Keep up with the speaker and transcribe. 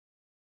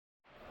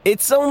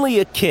It's only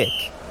a kick,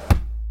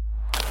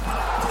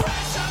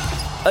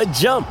 a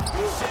jump,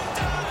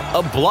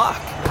 a block.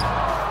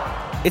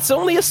 It's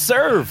only a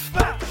serve.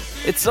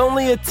 It's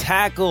only a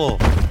tackle,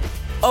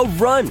 a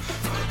run.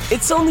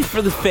 It's only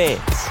for the fans.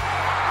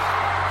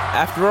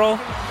 After all,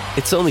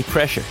 it's only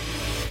pressure.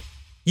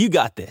 You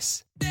got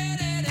this.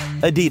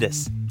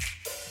 Adidas.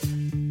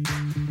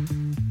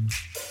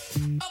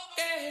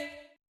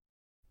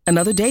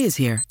 Another day is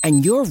here,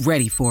 and you're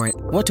ready for it.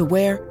 What to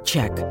wear?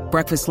 Check.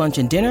 Breakfast, lunch,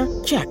 and dinner?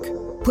 Check.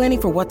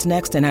 Planning for what's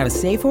next and how to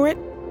save for it?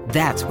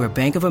 That's where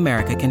Bank of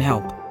America can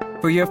help.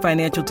 For your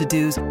financial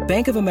to-dos,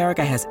 Bank of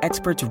America has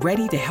experts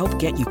ready to help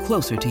get you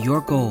closer to your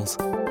goals.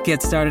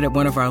 Get started at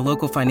one of our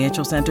local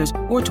financial centers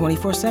or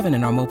 24/7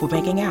 in our mobile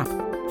banking app.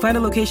 Find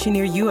a location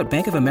near you at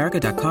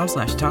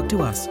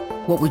bankofamerica.com/talktous.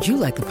 What would you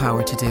like the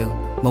power to do?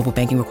 Mobile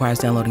banking requires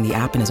downloading the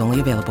app and is only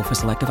available for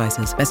select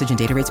devices. Message and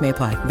data rates may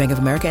apply. Bank of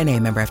America N.A.,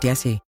 member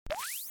FDIC.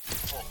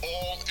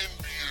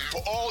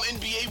 For all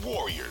NBA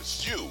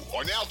warriors, you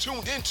are now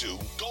tuned into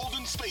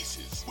Golden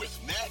Spaces with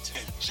Nat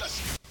and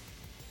Justin.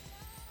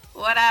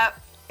 What up?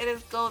 It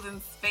is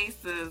Golden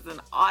Spaces, an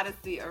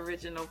Odyssey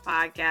original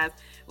podcast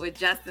with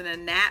Justin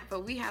and Nat,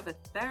 but we have a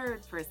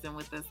third person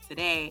with us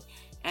today,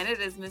 and it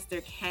is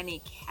Mr.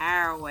 Kenny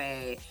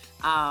Caraway,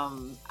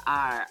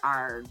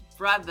 our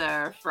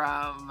brother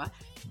from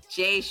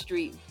J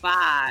Street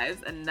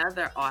Vibes,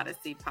 another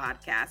Odyssey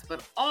podcast,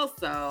 but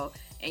also,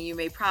 and you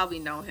may probably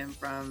know him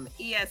from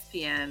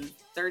ESPN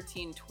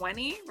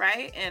 1320,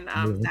 right, in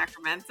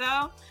Sacramento.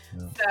 Yeah.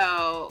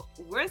 So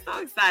we're so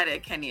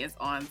excited Kenny is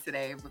on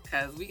today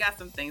because we got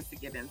some things to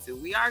get into.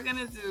 We are going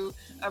to do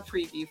a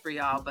preview for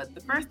y'all, but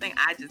the first thing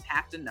I just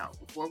have to know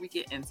before we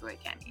get into it,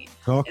 Kenny, is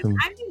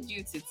I need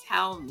you to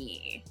tell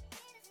me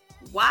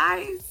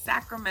why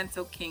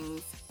Sacramento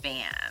Kings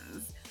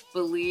fans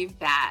believe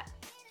that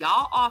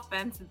y'all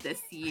offense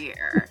this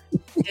year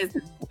is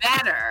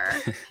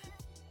better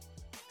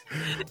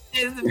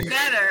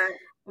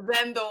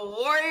than the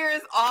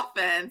Warriors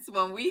offense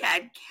when we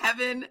had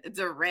Kevin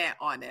Durant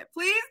on it.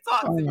 Please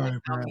talk to me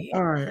and tell me.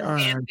 All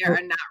right.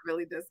 They're not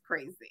really this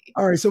crazy.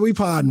 All right, so we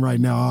podding right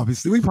now,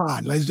 obviously. We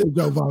podding. Let's just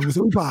go on.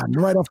 So we podding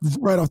right off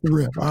the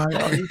rip. All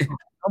right.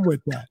 I'm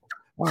with that.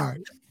 All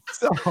right.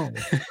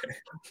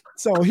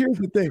 So here's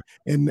the thing.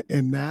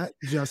 In that,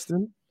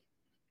 Justin,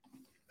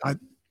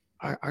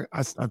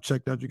 I've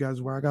checked out you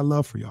guys where I got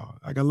love for y'all.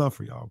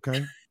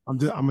 Okay. I'm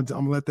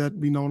gonna let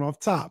that be known off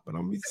top, but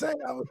I'm gonna say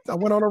I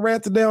went on a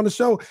rant today on the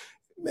show.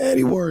 Man,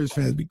 these Warriors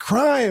fans be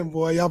crying,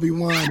 boy. Y'all be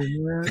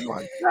whining, man.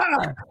 My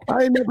God,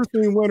 I ain't never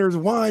seen winners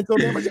whine so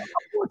damn much. Y'all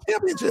won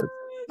championships.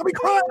 I'll be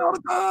crying all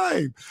the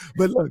time.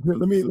 But look,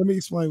 let me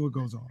explain what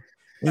goes on.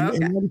 In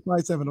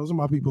 95.7, those are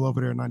my people over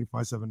there at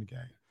 95.7 The Game.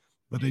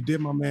 But they did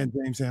my man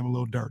James Ham a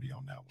little dirty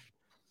on that one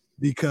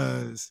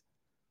because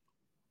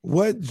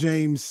what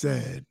James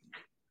said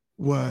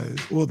was,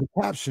 well, the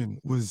caption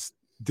was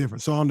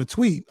different. So on the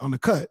tweet, on the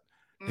cut,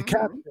 the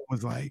caption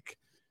was like,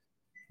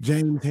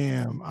 James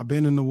Ham, I've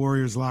been in the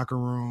Warriors locker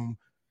room, ...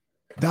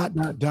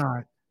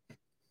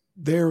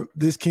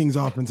 This Kings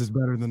offense is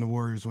better than the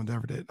Warriors one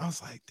ever did. I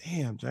was like,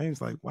 damn, James,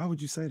 like, why would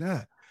you say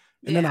that?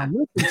 And then I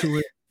listened to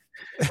it.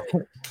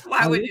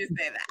 Why would you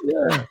say that?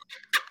 Yeah.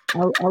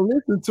 I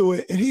listened to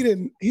it and he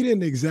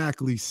didn't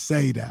exactly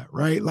say that,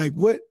 right? Like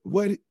what,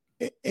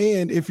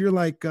 and if you're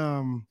like,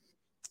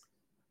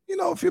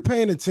 if you're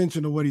paying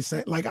attention to what he's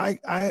saying, like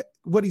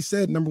what he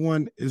said, number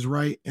one is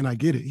right. And I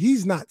get it.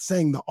 He's not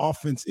saying the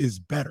offense is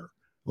better.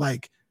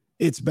 Like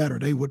it's better.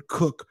 They would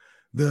cook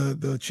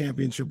the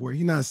championship where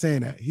he's not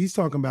saying that. He's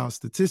talking about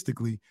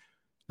statistically,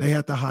 they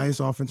had the highest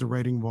offensive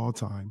rating of all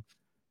time.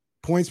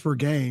 Points per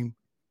game.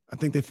 I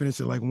think they finished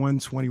at like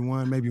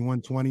 121, maybe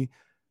 120.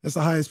 That's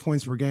the highest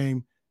points per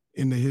game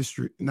in the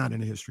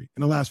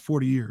last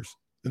 40 years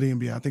of the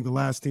NBA. I think the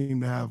last team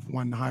to have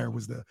one higher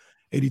was the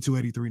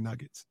 82-83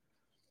 Nuggets.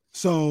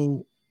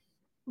 So,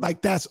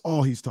 like, that's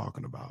all he's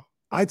talking about.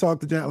 I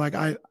talked to Jack, like,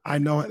 I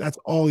know that's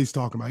all he's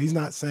talking about. He's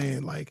not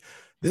saying, like,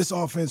 this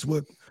offense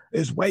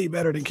is way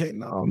better than Kate.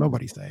 No,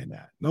 nobody's saying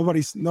that.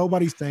 Nobody's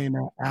saying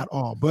that at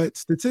all. But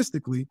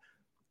statistically,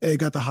 they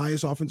got the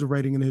highest offensive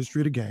rating in the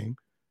history of the game,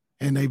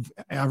 and they've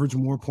averaged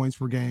more points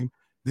per game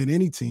than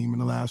any team in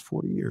the last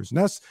 40 years. And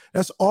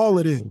that's all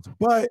it is.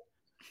 But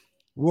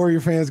Warrior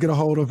fans get a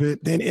hold of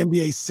it. Then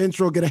NBA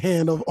Central get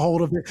a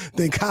hold of it.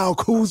 Then Kyle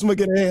Kuzma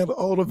get a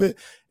hold of it.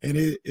 And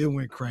it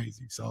went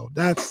crazy. So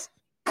that's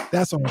all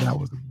that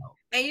was about.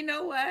 And you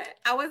know what?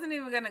 I wasn't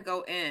even going to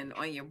go in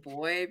on your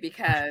boy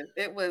because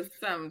it was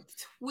some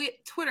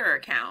Twitter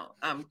account,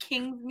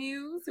 King's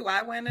Muse, who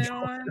I went in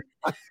on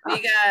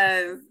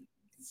because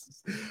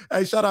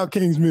hey, shout out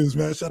King's Muse,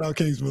 man. Shout out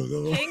King's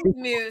Muse. King's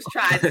Muse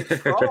tried to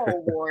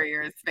troll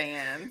Warriors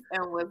fans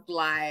and was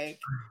like,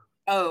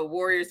 oh,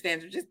 Warriors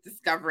fans are just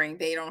discovering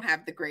they don't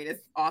have the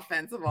greatest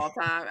offense of all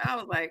time. I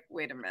was like,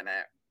 wait a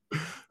minute.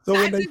 So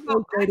when I did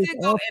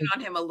go in on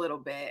him a little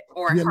bit,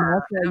 or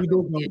her. You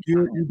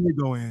did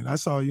go in. I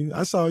saw you.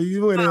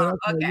 You went in. Okay.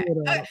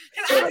 I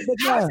was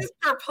just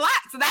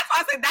perplexed. So that's why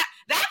I said that.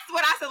 That's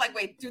what I said. Like,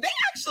 wait, do they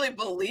actually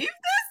believe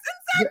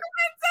this?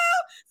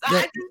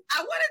 I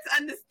wanted to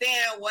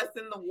understand what's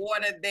in the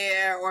water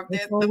there, or if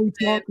there's what something.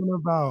 we're talking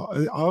about.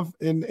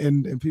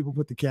 And people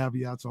put the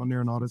caveats on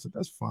there and all this.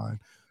 That's fine.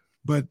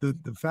 But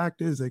the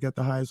fact is, they got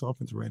the highest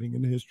offense rating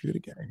in the history of the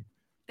game.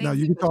 Now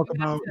you can talk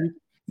about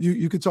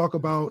you could talk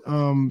about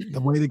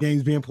the way the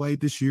game's being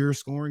played this year,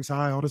 scoring's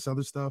high, all this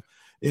other stuff.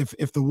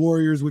 If the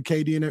Warriors with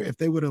KD in there, if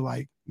they would have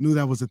knew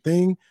that was a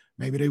thing,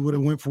 maybe they would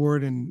have went for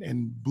it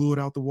and blew it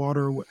out the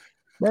water.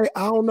 I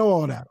don't know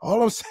all that.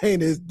 All I'm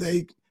saying is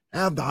they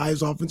have the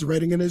highest offensive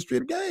rating in the history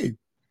of the game.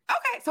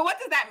 Okay, so what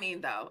does that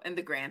mean though in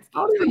the grand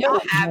scheme? So y'all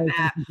have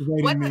that.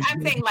 I'm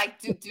saying,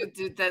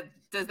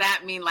 does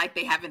that mean like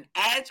they have an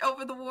edge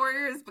over the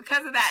Warriors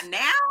because of that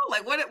now?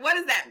 Like what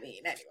does that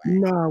mean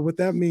anyway? Nah, what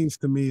that means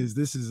to me is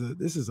this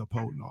is a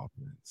potent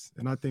offense.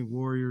 And I think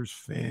Warriors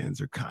fans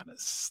are kind of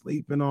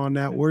sleeping on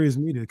that. Warriors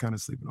media kind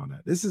of sleeping on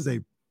that. This is a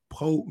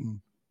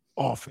potent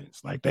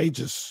offense. Like they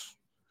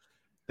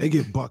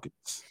get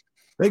buckets.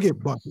 They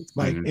get buckets.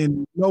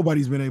 And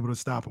nobody's been able to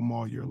stop them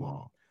all year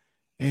long.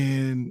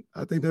 And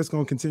I think that's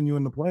going to continue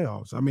in the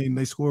playoffs. I mean,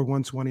 they scored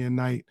 120 a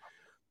night.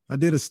 I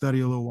did a study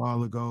a little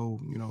while ago,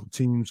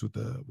 teams with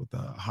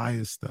the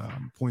highest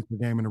points per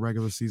game in the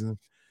regular season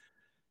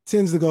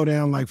tends to go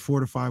down like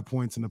 4 to 5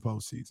 points in the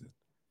postseason.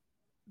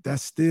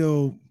 That's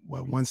still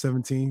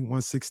 117,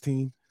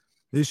 116.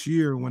 This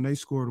year, when they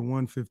scored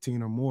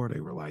 115 or more,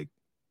 they were like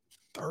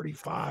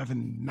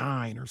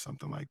 35-9 or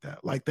something like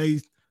that. Like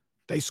they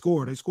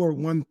scored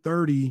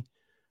 130,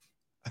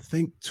 I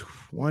think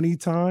 20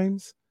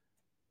 times.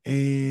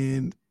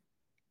 And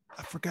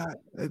I forgot,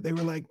 they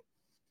were like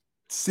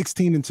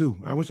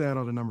 16-2. I wish I had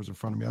all the numbers in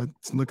front of me. I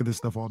look at this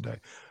stuff all day.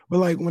 But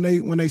like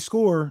when they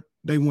score,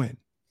 they win.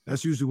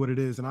 That's usually what it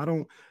is. And I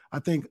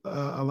think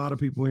a lot of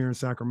people here in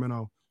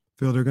Sacramento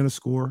feel they're going to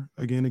score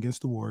again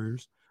against the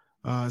Warriors.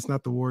 It's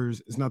not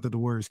that the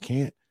Warriors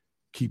can't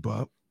keep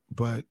up,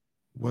 but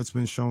what's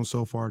been shown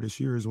so far this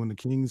year is when the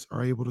Kings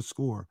are able to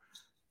score,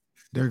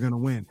 they're going to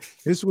win.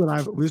 This is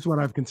what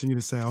I've continued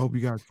to say. I hope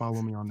you guys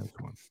follow me on this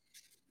one.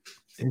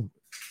 And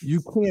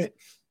you can't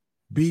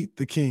beat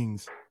the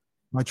Kings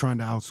by trying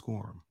to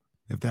outscore them,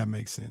 if that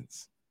makes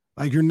sense.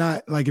 Like you're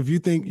not, like if you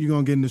think you're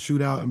going to get in the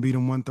shootout and beat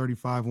them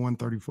 135,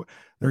 134,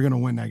 they're going to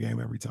win that game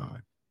every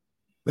time.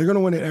 They're going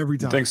to win it every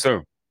time. You think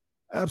so?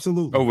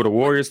 Absolutely. Over the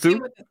Warriors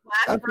too?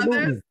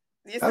 Absolutely.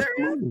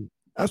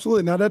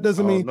 Now that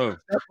doesn't mean,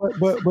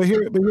 but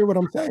hear what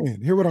I'm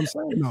saying. Hear what I'm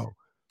saying though.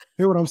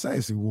 Hear what I'm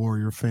saying. See,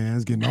 Warrior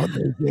fans getting all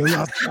day.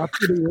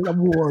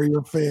 I'm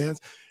Warrior fans.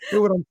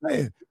 Hear what I'm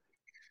saying.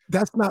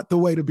 That's not the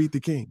way to beat the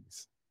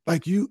Kings.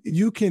 Like you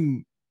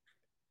can.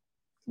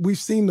 We've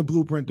seen the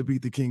blueprint to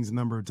beat the Kings a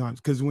number of times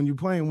because when you're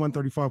playing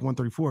 135,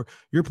 134,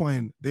 you're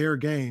playing their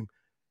game,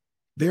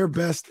 their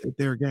best at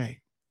their game.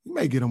 You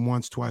may get them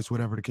once, twice,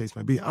 whatever the case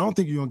may be. I don't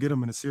think you're going to get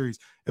them in a series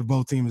if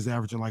both teams is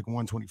averaging like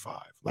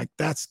 125. Like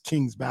that's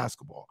Kings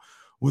basketball.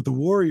 With the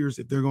Warriors,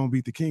 if they're going to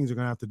beat the Kings, they're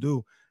going to have to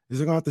do is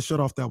they're going to have to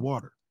shut off that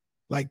water.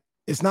 Like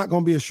it's not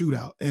going to be a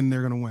shootout and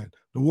they're going to win.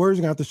 The Warriors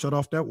are going to have to shut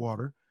off that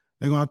water.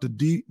 They're going to have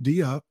to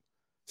D up,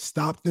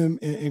 stop them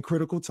in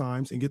critical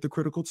times and get the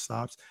critical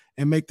stops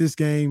and make this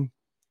game.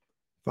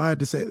 If I had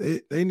to say,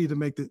 they need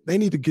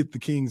to get the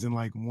Kings in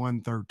like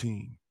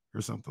 113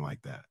 or something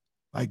like that.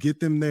 Like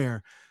get them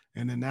there.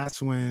 And then that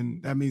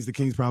means the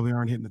Kings probably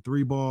aren't hitting the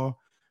three ball.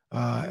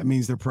 It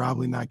means they're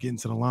probably not getting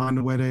to the line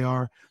the way they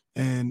are.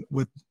 And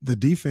with the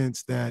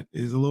defense that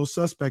is a little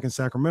suspect in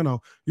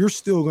Sacramento, you're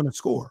still going to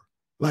score.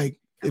 Like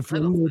if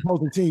you're the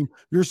opposing team,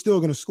 you're still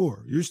going to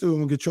score. You're still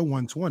going to get your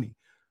 120.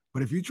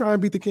 But if you try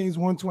and beat the Kings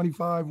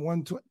 125,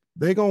 120,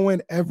 they're going to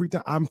win every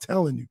time. I'm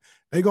telling you,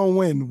 they're going to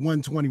win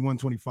 120,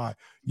 125.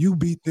 You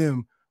beat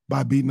them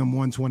by beating them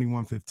 120,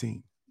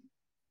 115.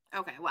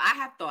 Okay, well, I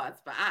have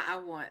thoughts, but I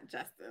want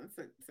Justin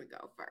to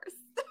go first.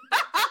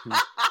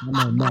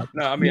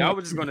 No, I mean, I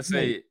was just going to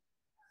say,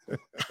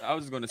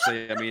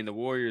 I mean, the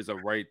Warriors are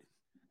right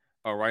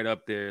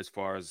up there as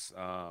far as,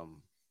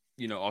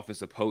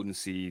 offensive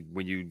potency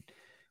when you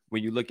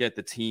look at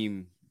the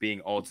team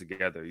being all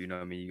together. You know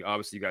what I mean?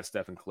 Obviously, you got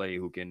Steph and Clay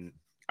who can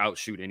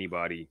outshoot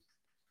anybody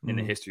in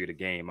the history of the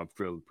game. I'm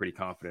feeling pretty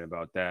confident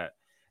about that.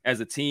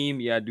 As a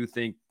team, yeah, I do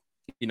think,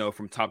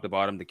 from top to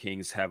bottom, the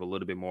Kings have a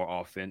little bit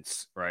more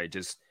offense, right?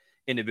 Just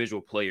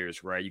individual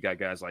players, right? You got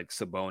guys like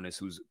Sabonis,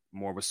 who's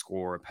more of a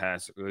scorer,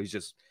 passer.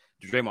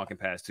 Draymond can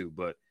pass too,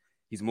 but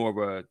he's more of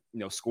a,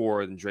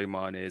 scorer than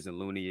Draymond is and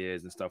Looney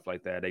is and stuff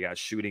like that. They got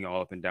shooting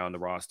all up and down the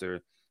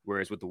roster.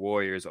 Whereas with the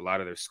Warriors, a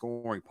lot of their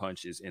scoring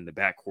punch is in the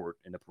backcourt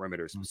and the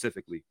perimeter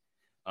specifically.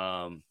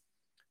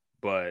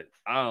 But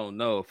I don't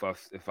know if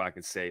I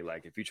can say,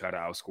 like, if you try to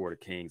outscore the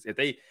Kings,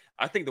 I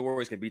think the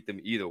Warriors can beat them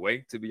either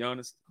way, to be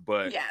honest.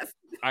 But yes.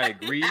 I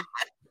agree.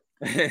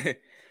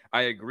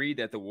 I agree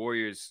that the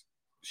Warriors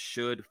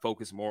should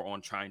focus more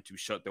on trying to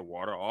shut their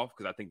water off,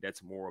 because I think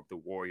that's more of the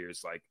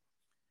Warriors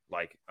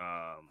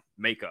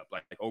makeup.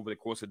 Like over the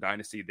course of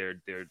Dynasty, they're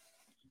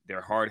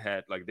hard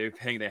hat, like they're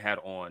hanging their hat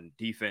on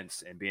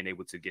defense and being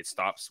able to get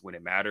stops when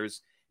it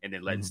matters, and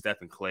then letting Steph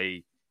and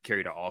Clay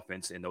carry the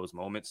offense in those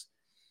moments.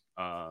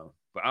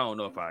 But I don't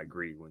know if I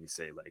agree when you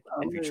say like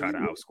if you try to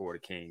outscore the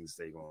Kings,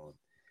 they going.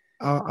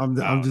 I'm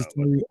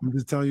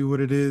just telling you what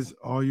it is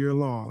all year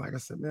long. Like I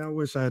said, man, I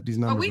wish I had these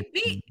numbers.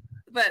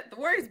 But the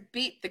Warriors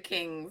beat the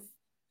Kings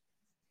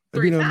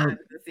three times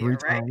this year,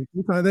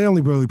 right? They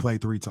only really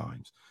played 3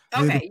 times.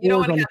 Okay, you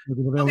don't want to.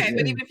 Okay,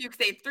 but even if you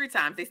say 3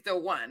 times, they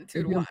still won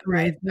 2-1,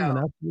 right? So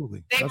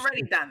absolutely, they've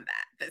already done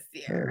that this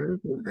year.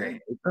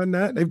 They've done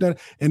that. They've done,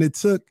 and it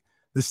took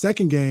the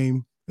second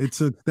game. It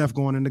took Steph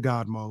going into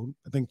God mode.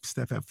 I think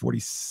Steph had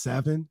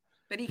 47.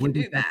 But he can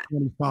do that.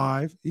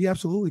 25. He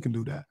absolutely can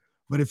do that.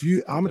 But if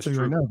you, I'm gonna tell you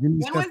right now. When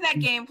was that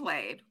game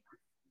played?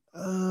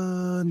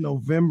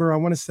 November. I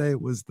want to say it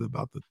was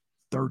about the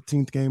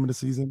 13th game of the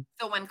season.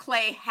 So when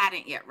Clay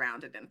hadn't yet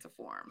rounded into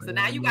form. So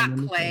now you got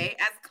Clay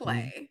as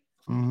Clay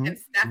and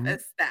Steph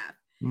as Steph.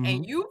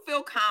 And you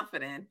feel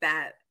confident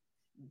that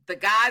the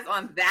guys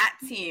on that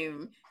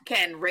team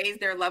can raise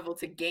their level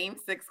to game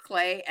 6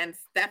 Clay and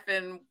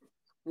Stephen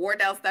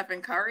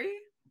Curry,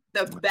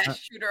 the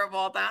best shooter of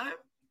all time?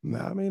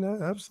 I mean,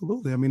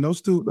 absolutely. I mean,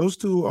 those two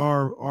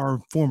are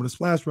former. The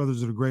Splash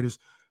Brothers are the greatest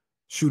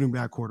shooting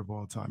backcourt of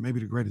all time, maybe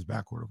the greatest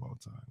backcourt of all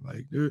time.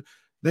 Like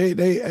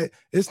they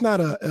it's not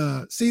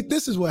see,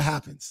 this is what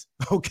happens,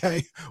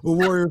 okay, with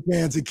Warrior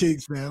fans and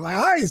Kings fans. Like,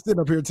 I ain't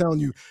sitting up here telling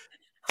you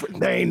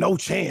there ain't no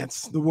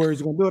chance the Warriors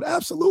are gonna do it.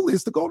 Absolutely,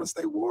 it's the Golden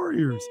State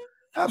Warriors.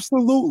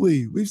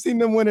 Absolutely, we've seen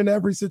them win in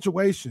every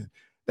situation.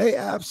 They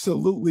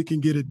absolutely can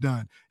get it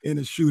done in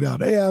a shootout.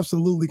 They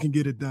absolutely can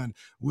get it done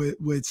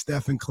with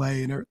Steph and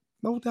Clay, and there's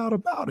no doubt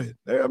about it.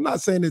 I'm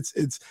not saying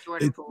it's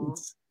Jordan Poole.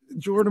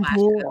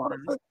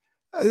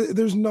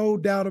 There's no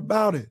doubt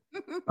about it.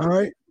 All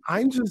right.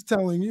 I'm just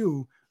telling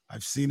you,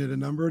 I've seen it a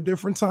number of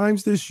different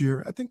times this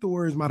year. I think the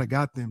Warriors might have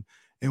got them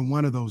in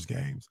one of those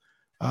games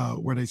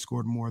where they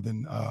scored more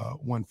than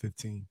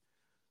 115.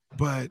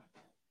 But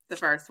the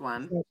first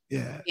one.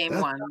 Yeah. Game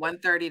 1,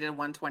 130 to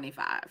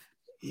 125.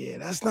 Yeah,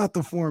 that's not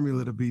the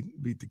formula to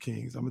beat the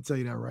Kings. I'm gonna tell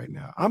you that right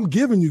now. I'm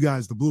giving you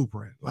guys the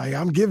blueprint. Like,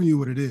 I'm giving you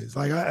what it is.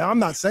 Like, I'm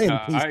not saying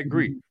I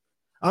agree.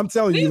 I'm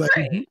telling you, like,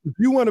 if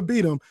you want to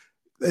beat them,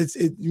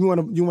 you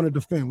want to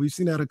defend. We've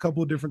seen that a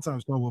couple of different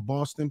times. We saw with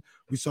Boston,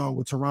 we saw it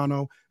with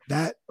Toronto.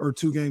 That are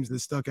 2 games that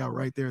stuck out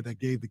right there that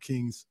gave the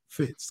Kings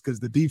fits, because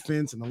the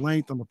defense and the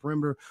length on the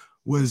perimeter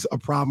was a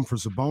problem for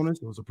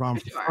Sabonis. It was a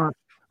problem for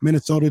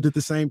Minnesota. Did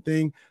the same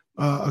thing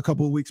a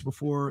couple of weeks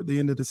before the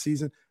end of the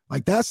season.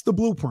 Like, that's the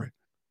blueprint.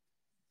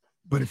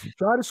 But if you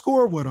try to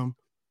score with them,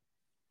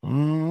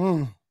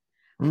 I'm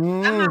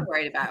not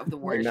worried about the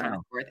Warriors trying to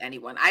score with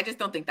anyone. I just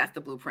don't think that's the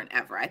blueprint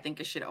ever. I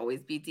think it should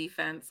always be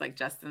defense, like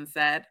Justin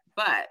said.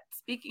 But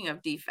speaking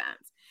of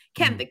defense,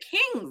 can the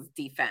Kings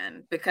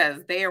defend?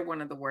 Because they are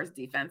one of the worst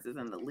defenses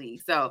in the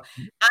league. So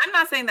I'm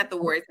not saying that the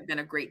Warriors have been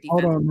a great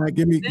defense. Hold on, Matt.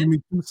 Give me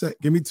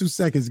 2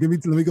 seconds. Let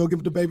me go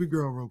give the baby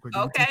girl real quick.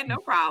 Okay, no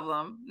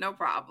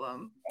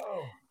problem.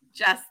 Oh.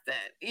 Justin,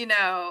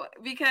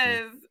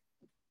 because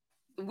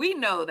we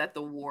know that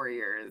the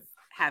Warriors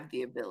have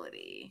the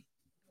ability,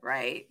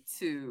 right,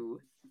 to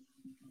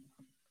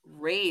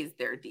raise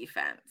their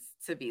defense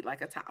to be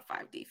like a top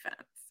 5 defense.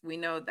 We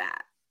know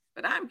that.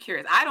 But I'm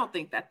curious. I don't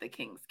think that the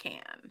Kings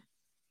can.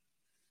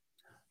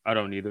 I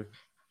don't either.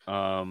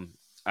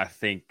 I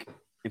think,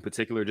 in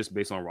particular, just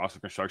based on roster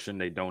construction,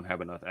 they don't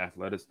have enough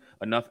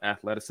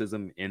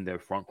athleticism in their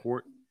front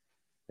court.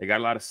 They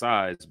got a lot of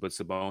size, but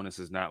Sabonis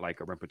is not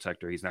like a rim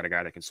protector. He's not a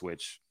guy that can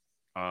switch.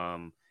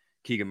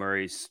 Keegan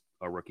Murray's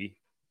a rookie,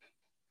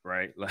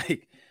 right?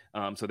 Like,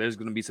 so there's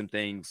going to be some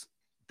things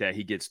that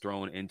he gets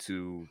thrown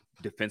into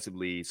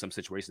defensively, some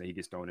situations that he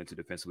gets thrown into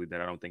defensively that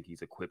I don't think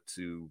he's equipped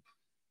to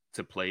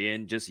play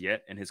in just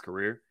yet in his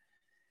career.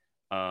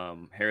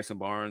 Harrison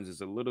Barnes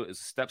is a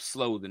step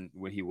slow than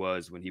when he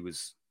was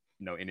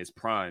in his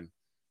prime.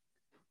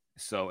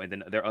 So, and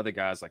then there are other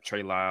guys like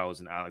Trey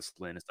Lyles and Alex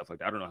Len and stuff like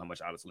that. I don't know how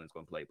much Alex Len's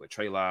going to play, but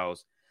Trey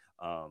Lyles,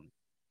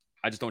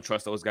 I just don't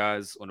trust those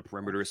guys on the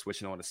perimeter,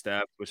 switching on the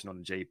Steph, switching on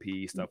the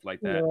JP, stuff like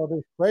that. All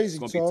this crazy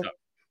talk,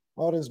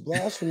 all this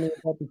blasphemy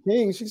about the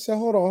Kings. She said,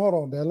 "Hold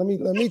on, Dad. Let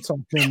me talk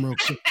to him real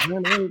quick.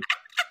 Man, they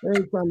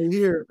ain't trying to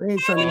hear. They ain't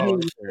trying to hear."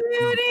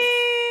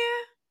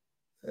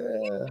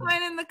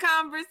 Join in the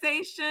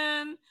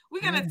conversation.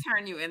 We're gonna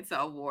turn you into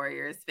a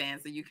Warriors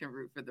fan so you can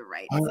root for the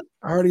right team.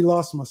 I already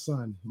lost my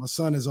son. My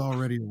son is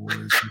already a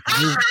Warriors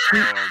fan.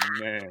 Oh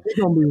man, he's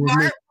gonna be with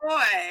me.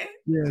 Boy.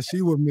 Yeah,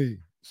 she with me.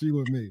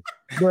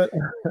 But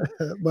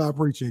I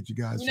appreciate you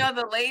guys.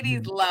 The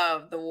ladies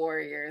love the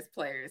Warriors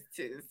players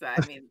too. So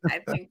I mean, I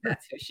think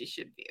that's who she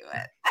should be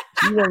with.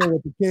 She running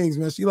with the Kings,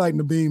 man. She lighting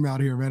the beam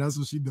out here, man. That's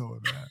what she doing,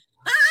 man.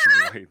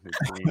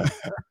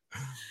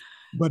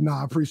 But no,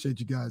 I appreciate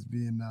you guys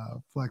being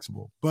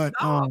flexible. But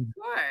of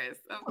course.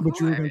 But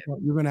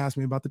you're gonna ask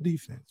me about the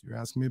defense. You're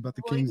asking me about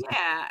the Kings.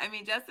 Yeah, I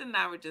mean, Justin and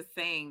I were just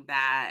saying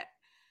that,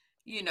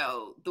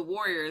 the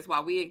Warriors,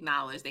 while we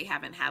acknowledge they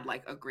haven't had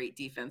like a great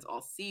defense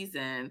all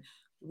season,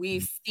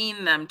 we've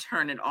seen them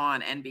turn it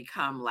on and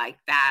become like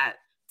that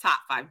top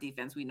 5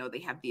 defense we know they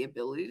have the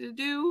ability to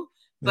do.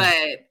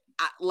 Yeah.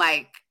 But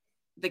like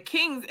the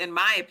Kings, in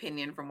my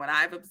opinion, from what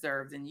I've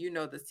observed, and you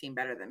know this team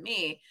better than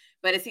me,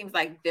 but it seems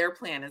like their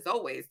plan is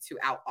always to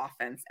out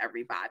offense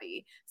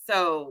everybody.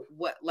 So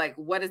what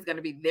is going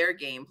to be their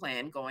game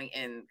plan going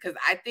in? Because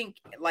I think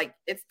like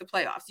it's the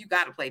playoffs. You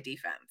got to play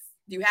defense.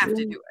 You have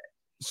to do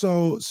it.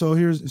 So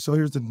here's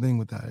the thing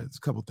with that. It's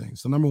a couple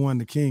things. So number one,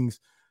 the Kings,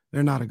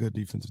 they're not a good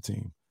defensive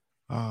team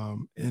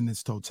in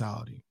its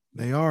totality.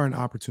 They are an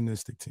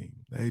opportunistic team.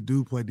 They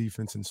do play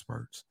defense in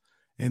spurts.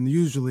 And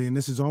usually, and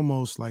this is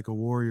almost like a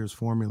Warriors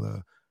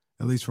formula,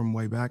 at least from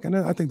way back, and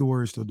I think the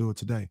Warriors still do it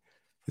today,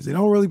 is they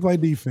don't really play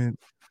defense,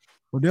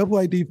 but they'll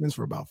play defense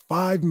for about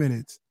 5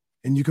 minutes,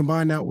 and you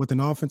combine that with an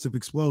offensive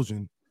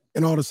explosion,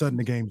 and all of a sudden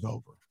the game's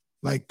over.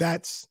 Like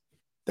that's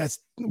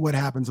what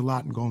happens a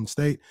lot in Golden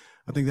State.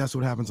 I think that's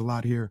what happens a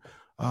lot here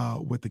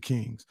with the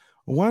Kings.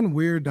 One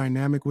weird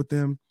dynamic with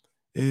them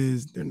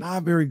is they're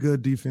not very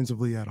good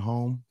defensively at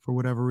home for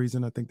whatever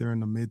reason. I think they're in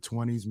the mid to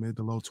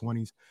low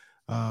 20s.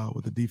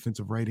 With a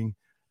defensive rating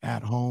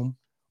at home.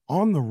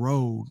 On the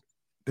road,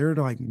 they're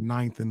like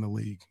 9th in the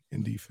league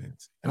in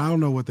defense. And I don't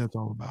know what that's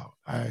all about.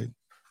 I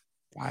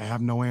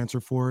have no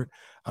answer for it.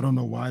 I don't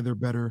know why they're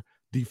better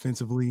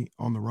defensively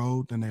on the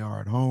road than they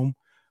are at home.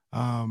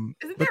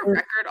 Isn't their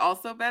record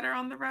also better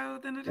on the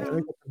road than at home?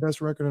 They got the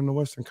best record in the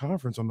Western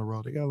Conference on the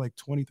road. They got like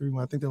 23.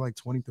 I think they're like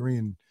 23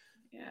 and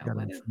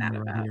what is that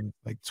about?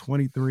 Like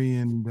 23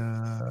 and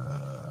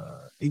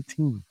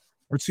 18,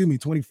 or excuse me,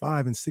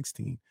 25 and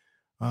 16.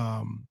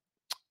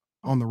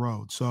 On the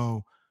road.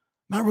 So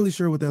not really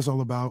sure what that's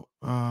all about.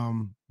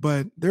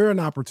 But they're an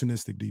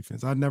opportunistic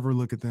defense. I'd never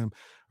look at them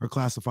or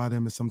classify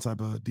them as some type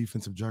of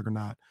defensive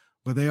juggernaut,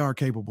 but they are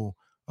capable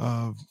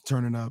of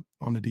turning up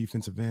on the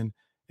defensive end.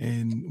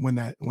 And when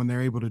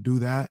they're able to do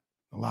that,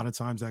 a lot of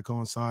times that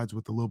coincides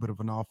with a little bit of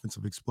an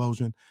offensive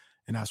explosion.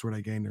 And that's where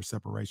they gain their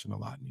separation a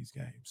lot in these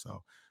games.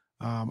 So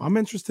I'm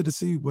interested to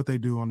see what they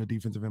do on the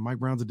defensive end. Mike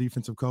Brown's a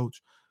defensive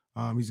coach.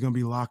 He's going to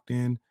be locked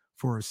in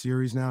for a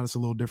series now. It's a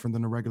little different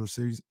than the regular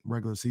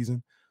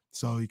season.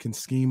 So you can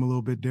scheme a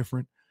little bit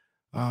different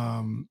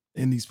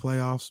in these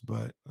playoffs.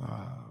 But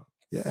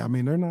yeah, I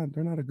mean, they're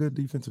not a good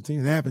defensive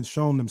team. They haven't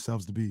shown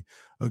themselves to be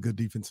a good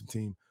defensive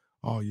team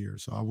all year.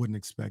 So I wouldn't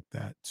expect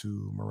that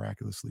to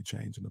miraculously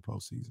change in the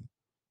postseason.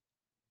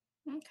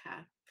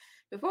 Okay.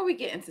 Before we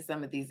get into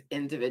some of these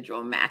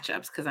individual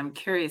matchups, because I'm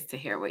curious to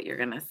hear what you're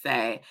going to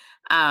say.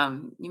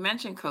 You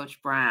mentioned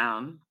Coach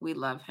Brown. We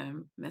love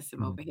him, miss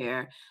him over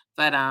here.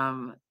 But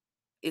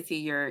is he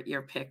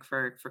your pick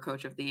for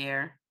Coach of the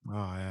Year?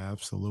 Oh, yeah,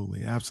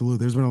 absolutely. Absolutely.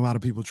 There's been a lot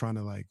of people trying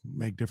to like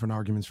make different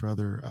arguments for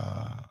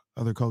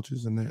other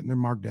coaches, and then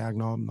Mark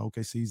Daigneault in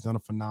OKC, he's done a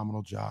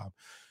phenomenal job.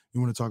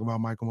 You want to talk about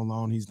Michael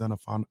Malone, he's done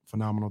a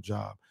phenomenal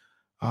job.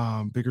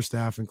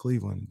 Bickerstaff in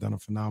Cleveland done a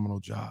phenomenal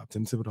job.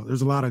 Tim Thibodeau.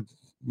 There's a lot of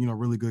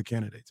really good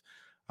candidates,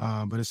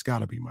 but it's got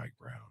to be Mike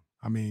Brown.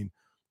 I mean,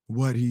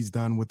 what he's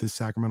done with this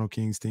Sacramento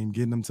Kings team,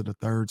 getting them to the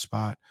 3rd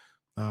spot,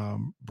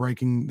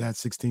 breaking that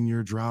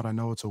 16-year drought. I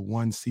know it's a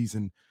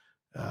one-season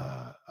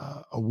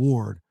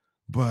award,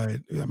 but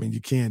I mean,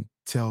 you can't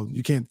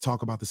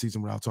talk about the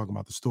season without talking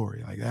about the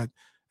story. Like that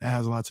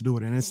has a lot to do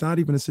with it. And it's not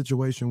even a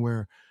situation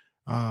where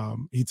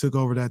he took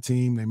over that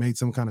team, they made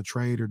some kind of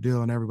trade or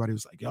deal, and everybody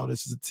was like, yo,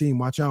 this is a team,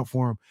 watch out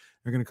for them,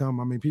 they're going to come.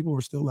 I mean, people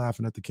were still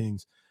laughing at the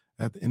Kings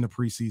in the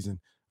preseason,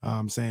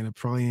 saying a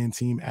play-in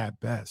team at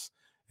best.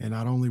 And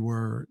not only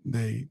were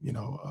they,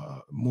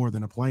 more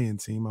than a play-in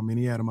team, I mean,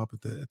 he had them up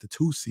at the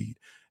 2 seed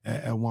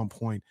at one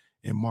point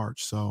in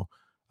March. So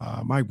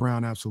Mike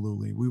Brown,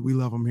 absolutely. We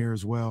love him here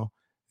as well.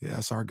 Yeah,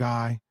 that's our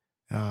guy.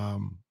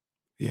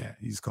 Yeah,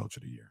 he's Coach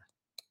of the Year.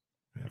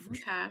 Yeah, for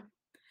sure.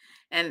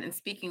 And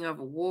speaking of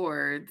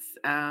awards,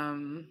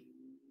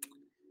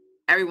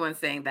 everyone's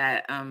saying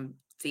that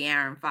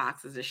De'Aaron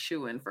Fox is a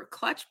shoo-in for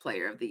Clutch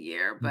Player of the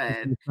Year.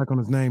 But put some respect on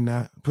his name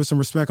now. Put some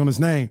respect on his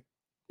name.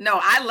 No,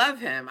 I love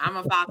him. I'm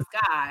a Fox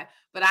guy,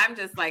 but I'm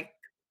just like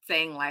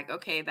saying like,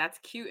 okay, that's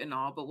cute and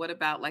all, but what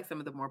about like some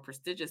of the more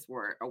prestigious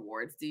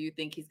awards? Do you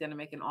think he's going to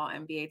make an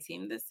all-NBA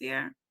team this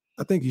year?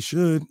 I think he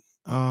should.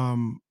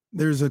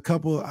 There's a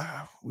couple,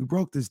 we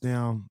broke this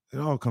down. It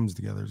all comes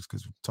together just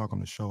because we talk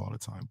on the show all the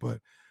time. But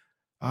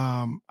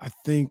I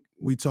think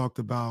we talked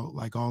about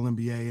like all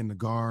NBA and the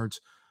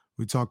guards.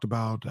 We talked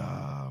about,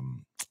 I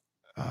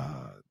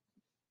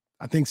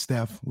think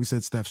Steph. We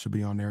said Steph should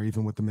be on there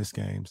even with the missed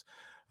games.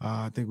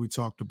 I think we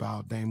talked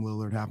about Dame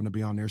Lillard having to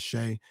be on there.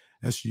 Shea,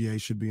 SGA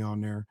should be on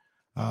there.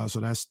 So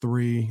that's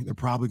 3. They're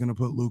probably going to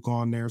put Luke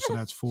on there. So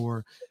that's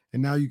 4.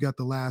 And now you got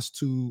the last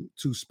two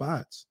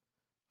spots.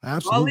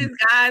 Absolutely. All these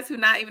guys who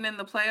not even in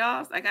the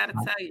playoffs, I got to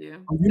tell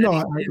you.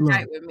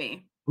 Right with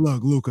me.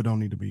 Look, Luka don't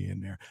need to be in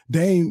there.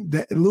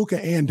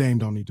 Luka and Dame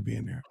don't need to be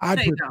in there. I'd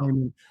put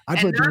Dame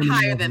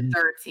higher than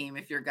 3rd team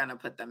if you're gonna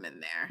put them in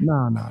there.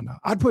 No.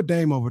 I'd put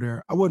Dame over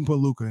there. I wouldn't put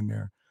Luka in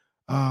there.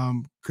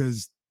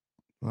 Because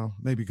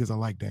maybe because I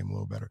like Dame a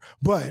little better.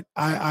 But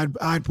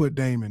I'd put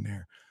Dame in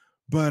there.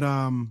 But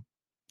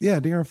yeah,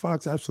 De'Aaron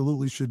Fox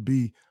absolutely should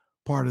be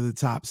part of the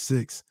top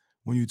 6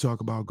 when you talk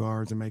about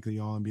guards and make the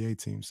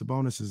All-NBA team.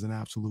 Sabonis is an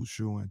absolute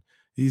shoo-in.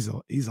 He's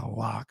a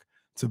lock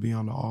to be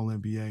on the All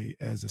NBA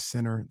as a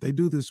center. They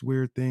do this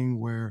weird thing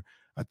where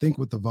I think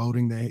with the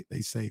voting,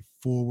 they say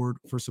forward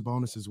for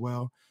Sabonis as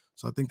well.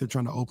 So I think they're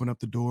trying to open up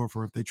the door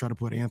for if they try to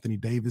put Anthony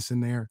Davis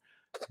in there,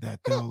 that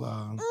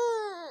they'll,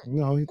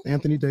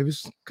 Anthony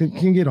Davis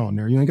can get on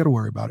there. You ain't got to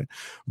worry about it.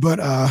 But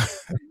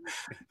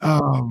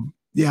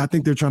yeah, I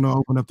think they're trying to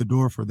open up the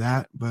door for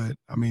that. But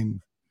I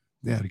mean,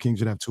 yeah, the Kings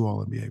should have 2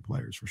 All NBA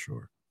players for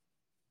sure.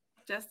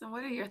 Justin,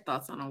 what are your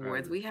thoughts on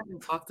awards? We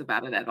haven't talked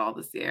about it at all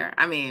this year.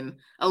 I mean,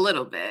 a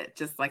little bit,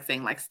 just like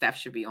saying like Steph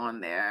should be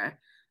on there.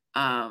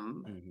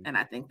 And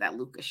I think that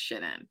Luka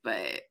shouldn't,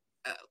 but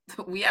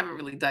we haven't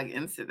really dug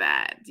into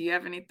that. Do you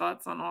have any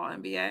thoughts on All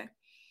NBA?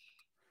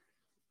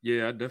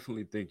 Yeah, I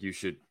definitely think you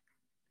should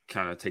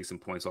kind of take some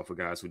points off of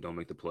guys who don't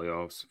make the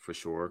playoffs for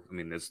sure. I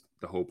mean, that's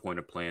the whole point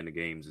of playing the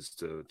games is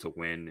to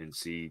win and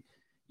see,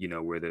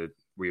 where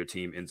your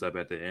team ends up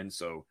at the end.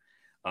 So,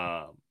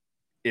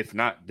 if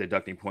not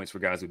deducting points for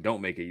guys who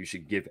don't make it, you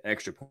should give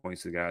extra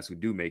points to guys who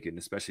do make it, and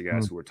especially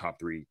guys who are top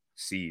 3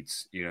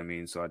 seeds. You know what I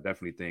mean? So I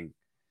definitely think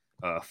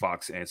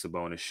Fox and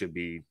Sabonis should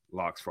be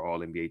locks for all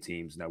NBA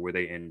teams. Now, where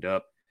they end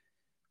up,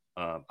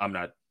 I'm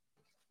not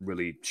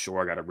really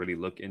sure. I got to really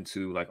look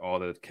into like all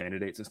the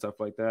candidates and stuff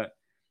like that.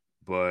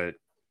 But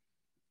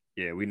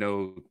yeah, we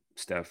know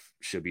Steph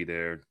should be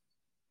there.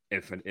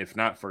 If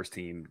not first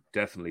team,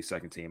 definitely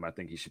second team. I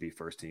think he should be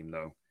first team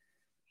though.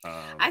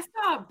 I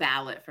saw a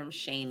ballot from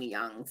Shane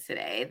Young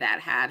today that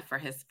had for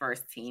his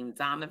first team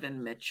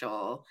Donovan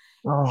Mitchell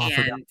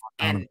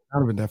and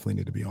Donovan definitely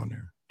need to be on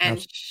there.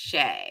 And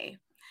Shea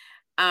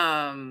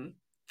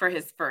for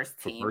his first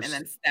team, and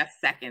then Steph's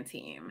second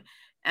team.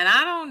 And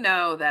I don't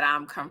know that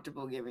I'm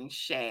comfortable giving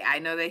Shea. I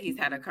know that he's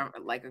had a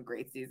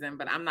great season,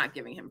 but I'm not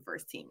giving him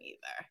first team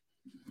either.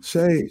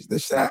 Shea,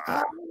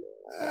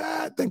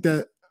 I think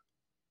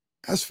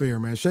that's fair,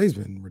 man. Shea's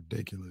been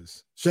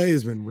ridiculous. Shea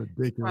has been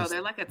ridiculous. Bro,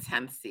 they're like a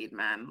 10th seed,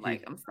 man.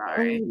 Like, I'm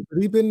sorry.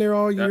 He's been there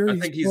all year. I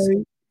think he's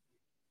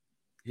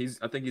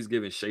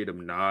giving Shea the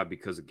nod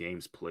because of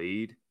games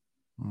played.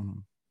 Mm-hmm.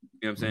 You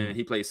know what I'm saying?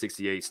 He played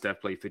 68, Steph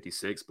played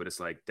 56, but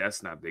it's like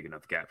that's not big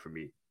enough gap for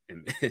me,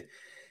 in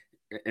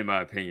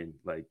my opinion.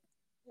 Like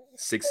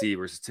 6 seed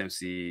versus 10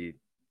 seed.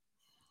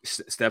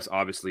 Steph's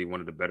obviously one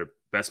of the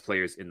best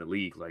players in the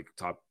league, like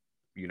top,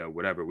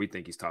 whatever. We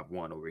think he's top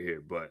 1 over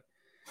here, but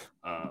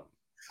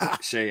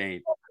Shea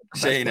ain't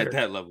at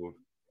that level.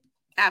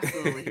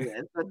 Absolutely he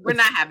is, but we're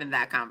not having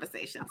that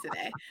conversation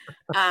today.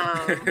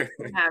 I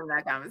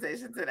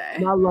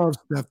love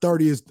Steph.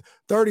 30 is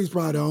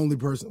probably the only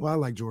person. Well, I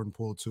like Jordan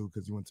Poole too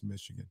because he went to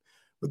Michigan,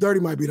 but 30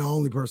 might be the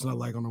only person I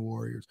like on the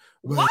Warriors.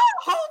 But, what?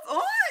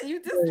 Hold on,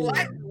 you just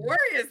like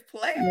Warriors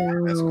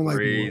players? That's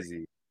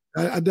crazy.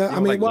 I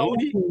like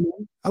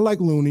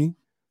Looney.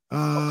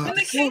 When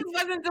the Kings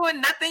wasn't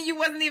doing nothing, you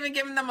wasn't even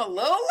giving them a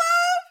little love?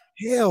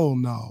 Hell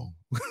no.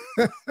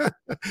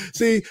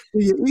 See,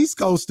 the East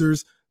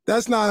Coasters,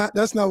 that's not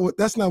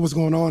what's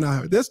going on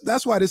out here.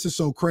 That's why this is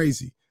so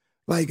crazy.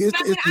 Like I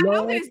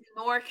know there's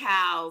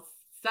NorCal,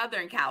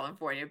 Southern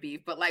California beef,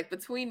 but like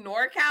between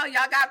NorCal,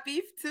 y'all got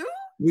beef too?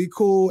 We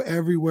cool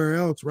everywhere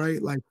else, right?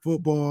 Like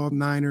football,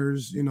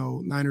 Niners,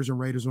 Niners and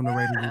Raiders on the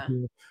Raiders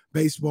here.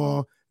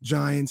 Baseball,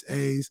 Giants,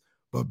 A's,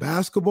 but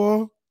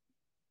basketball,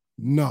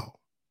 no.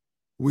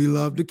 We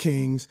love the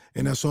Kings,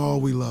 and that's all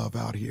we love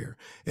out here.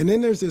 And then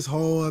there's this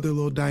whole other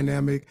little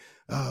dynamic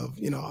of,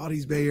 all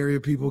these Bay Area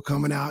people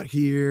coming out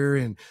here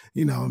and,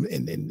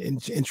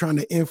 and trying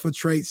to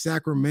infiltrate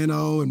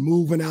Sacramento and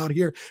moving out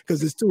here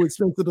because it's too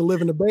expensive to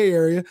live in the Bay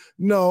Area.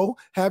 No,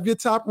 have your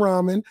top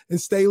ramen and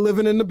stay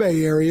living in the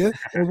Bay Area,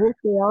 and we'll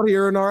stay out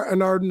here in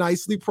our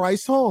nicely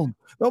priced home.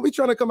 Don't be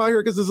trying to come out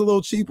here because it's a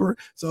little cheaper.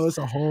 So it's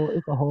a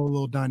whole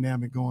little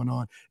dynamic going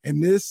on.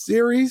 And this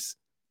series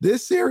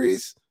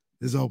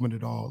has opened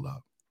it all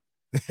up.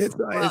 Look,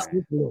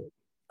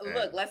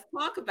 let's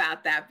talk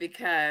about that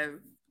because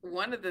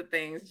one of the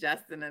things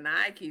Justin and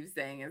I keep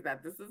saying is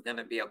that this is going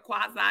to be a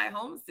quasi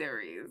home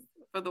series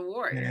for the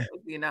Warriors.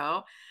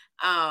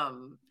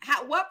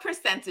 What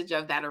percentage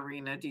of that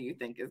arena do you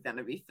think is going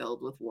to be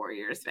filled with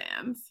Warriors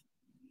fans?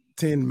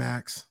 10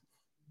 max.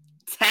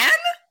 10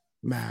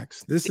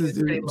 max. This is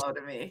pretty low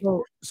to me.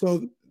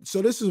 So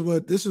this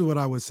is what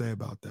I would say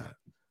about that.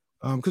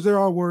 Because there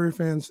are Warrior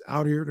fans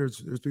out here.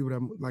 There's people that,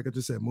 like I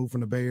just said, moved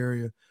from the Bay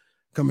Area,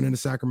 coming into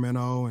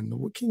Sacramento, and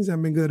the Kings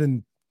haven't been good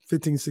in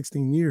 15,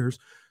 16 years.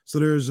 So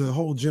there's a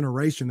whole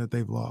generation that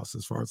they've lost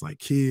as far as like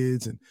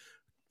kids and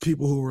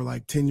people who were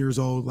like 10 years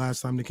old last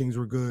time the Kings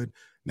were good.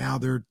 Now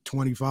they're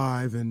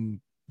 25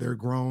 and they're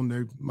grown.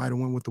 They might have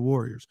went with the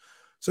Warriors.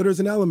 So there's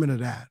an element of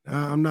that.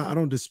 I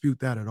don't dispute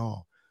that at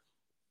all.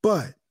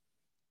 But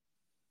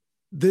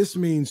this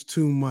means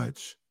too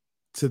much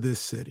to this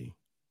city.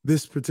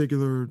 This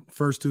particular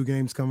first 2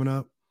 games coming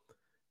up,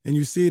 and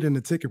you see it in the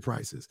ticket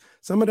prices.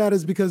 Some of that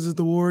is because it's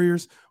the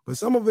Warriors, but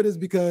some of it is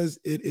because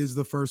it is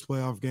the first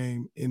playoff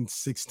game in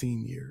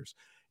 16 years.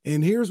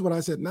 And here's what I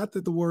said, not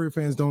that the Warrior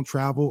fans don't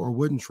travel or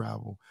wouldn't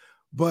travel,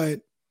 but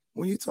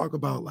when you talk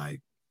about,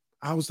 like,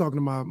 I was talking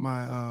to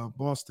my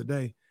boss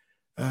today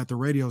at the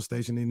radio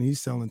station, and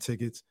he's selling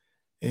tickets,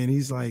 and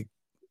he's like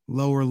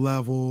lower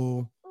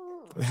level,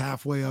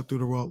 halfway up through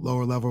the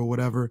lower level or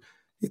whatever.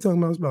 He's talking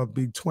about it's about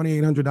be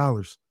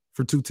 $2,800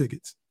 for 2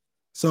 tickets.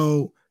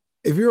 So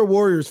if you're a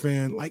Warriors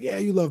fan, like, yeah,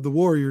 you love the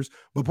Warriors,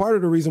 but part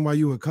of the reason why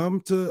you would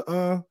come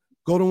to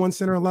Golden One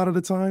Center a lot of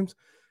the times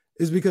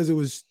is because it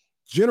was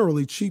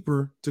generally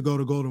cheaper to go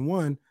to Golden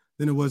One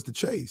than it was to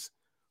Chase.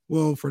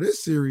 Well, for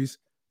this series,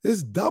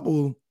 it's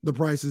double the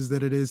prices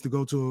that it is to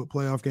go to a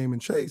playoff game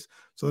and Chase.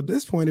 So at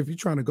this point, if you're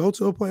trying to go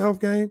to a playoff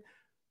game,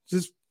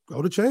 just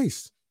go to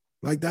Chase.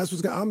 Like that's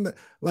what's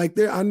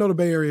I know the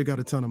Bay Area got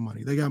a ton of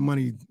money. They got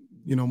money,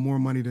 more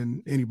money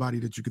than anybody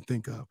that you could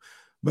think of.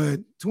 But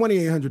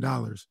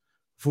 $2,800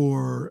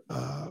 for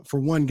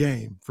one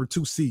game for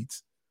 2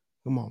 seats.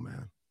 Come on,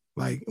 man.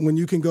 Like when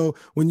you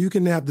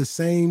can have the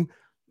same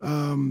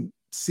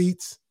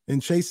seats in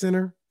Chase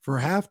Center for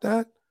half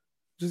that,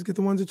 just get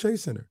the ones at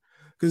Chase Center.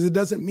 Because it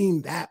doesn't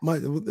mean that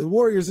much. The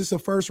Warriors, it's a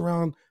first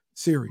round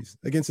series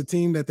against a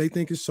team that they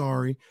think is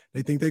sorry.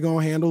 They think they're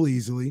going to handle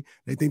easily.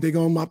 They think they're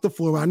going to mop the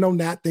floor. I know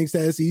Nat thinks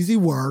that it's easy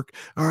work.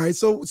 All right.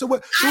 So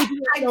what? I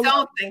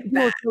don't think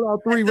that. We're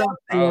going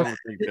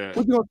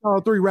to throw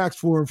out 3 racks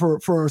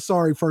for a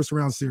sorry first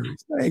round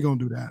series. They ain't going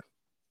to do that.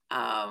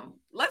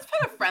 Let's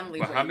put a friendly.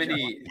 Well,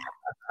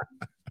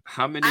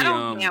 how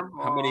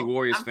many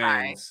Warriors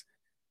fans?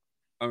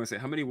 I'm going to say,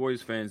 how many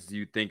Warriors fans do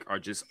you think are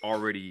just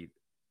already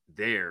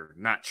there,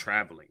 not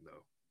traveling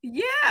though?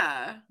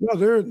 Yeah. No,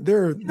 they're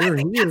I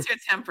think here. That's your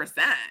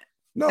 10%.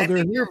 No,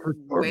 they're here for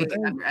sure. Way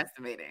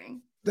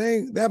underestimating.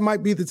 That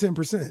might be the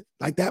 10%.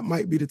 Like that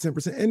might be the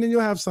 10%. And then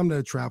you'll have some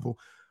that travel.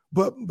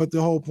 But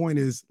the whole point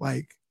is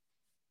like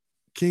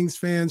Kings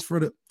fans for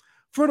the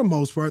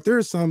most part, there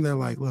are some that are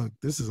like, look,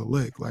 this is a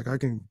lick. Like I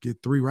can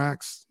get 3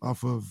 racks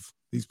off of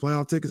these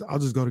playoff tickets. I'll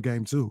just go to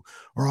game 2,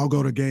 or I'll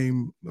go to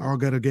game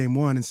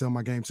 1 and sell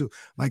my game 2.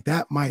 Like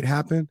that might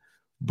happen,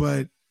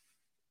 but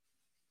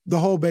the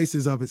whole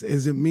basis of it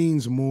is it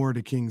means more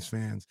to Kings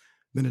fans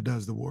than it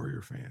does the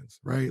Warrior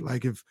fans, right?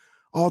 Like if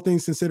all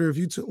things considered, if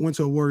you went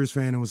to a Warriors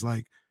fan and was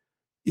like,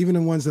 even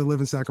the ones that live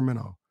in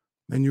Sacramento,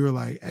 and you were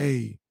like,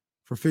 hey,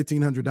 for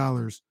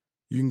 $1,500,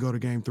 you can go to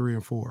game 3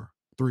 or 4,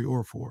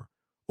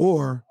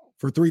 or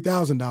for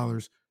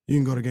 $3,000, you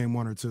can go to game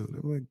 1 or 2.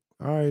 They're like,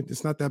 all right,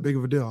 it's not that big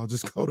of a deal. I'll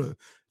just go to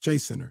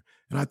Chase Center.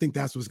 And I think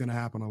that's what's going to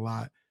happen a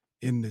lot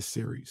in this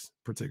series,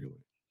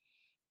 particularly.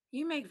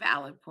 You make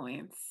valid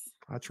points.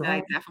 I try.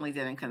 I definitely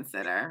didn't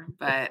consider,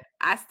 but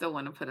I still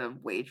want to put a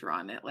wager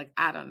on it. Like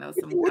I don't know,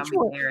 some gummy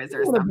bears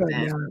or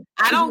something.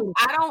 I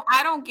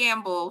don't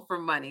gamble for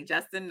money.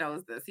 Justin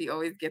knows this. He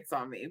always gets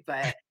on me,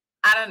 but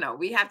I don't know.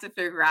 We have to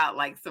figure out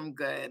like some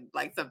good,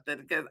 like something,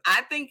 because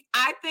I think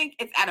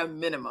it's at a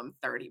minimum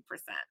 30%.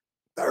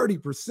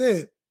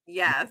 30%.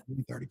 Yes.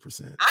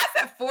 30%. I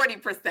said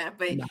 40%,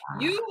 but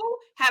you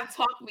have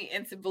talked me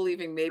into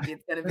believing maybe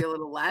it's going to be a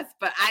little less,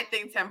 but I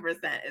think 10%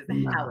 is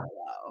hella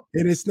low.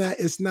 And it's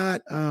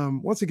not,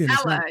 once again,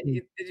 hella.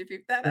 Did you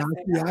peep that?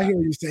 I hear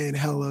you saying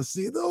hella.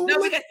 See, though.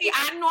 No, because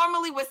I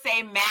normally would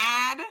say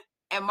mad,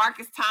 and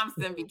Marcus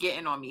Thompson be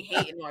getting on me,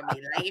 hating on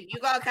me. Like, if you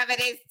gonna cover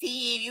this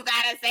team, you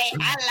gotta say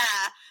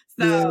hella.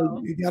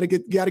 So yeah, you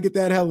gotta get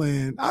that hella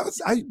in.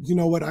 You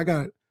know what? I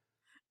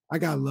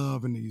got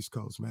love in the East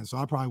Coast, man. So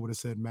I probably would have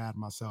said mad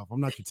myself.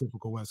 I'm not your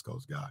typical West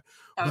Coast guy,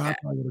 but I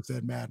probably would have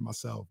said mad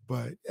myself.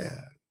 But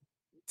yeah,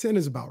 10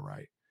 is about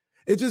right.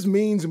 It just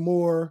means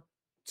more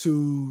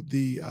to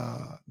the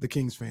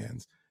Kings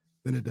fans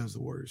than it does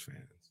the Warriors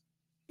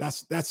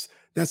fans.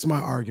 That's my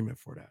argument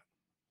for that.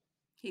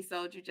 He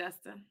sold you,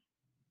 Justin.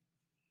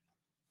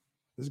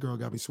 This girl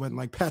got me sweating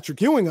like Patrick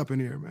Ewing up in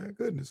here, man.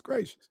 Goodness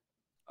gracious.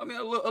 I mean,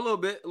 a little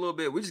bit.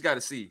 We just got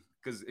to see,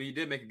 because you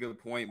did make a good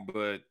point,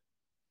 but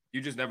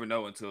you just never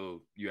know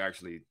until you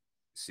actually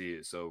see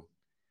it. So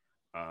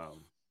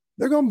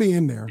they're gonna be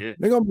in there. Yeah.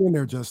 They're gonna be in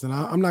there, Justin.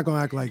 I'm not gonna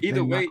act like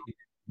either way.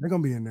 They're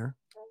gonna be in there.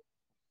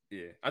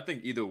 Yeah, I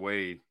think either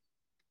way,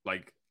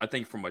 like I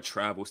think from a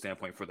travel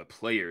standpoint for the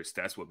players,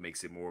 that's what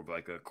makes it more of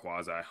like a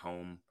quasi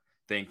home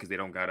thing, because they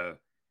don't gotta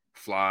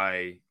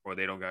fly, or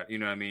they don't got, you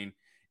know what I mean?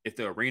 If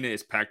the arena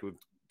is packed with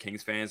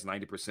Kings fans,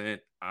 90%,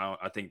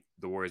 I think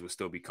the Warriors would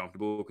still be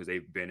comfortable, because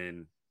they've been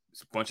in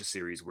a bunch of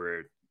series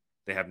where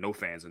they have no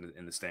fans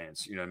in the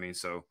stands. You know what I mean?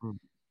 So,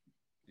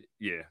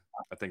 yeah,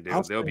 I think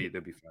they'll be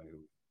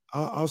fine.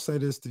 I'll say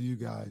this to you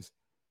guys,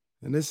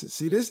 and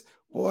this,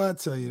 boy, I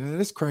tell you, man,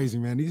 it's crazy,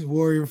 man. These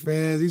Warrior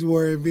fans, these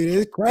Warrior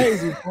videos, it's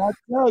crazy. Boy, I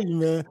tell you,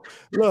 man.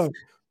 Look,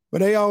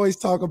 but they always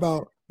talk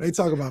about,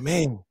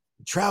 man,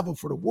 travel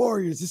for the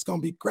Warriors. It's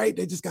gonna be great.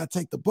 They just gotta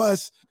take the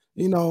bus,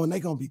 and they're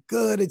gonna be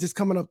good. They're just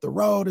coming up the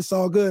road. It's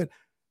all good.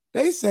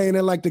 They saying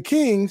that like the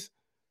Kings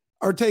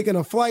are taking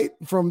a flight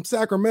from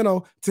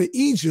Sacramento to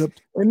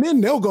Egypt, and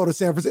then they'll go to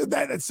San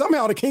Francisco.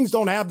 Somehow the Kings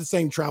don't have the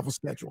same travel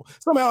schedule.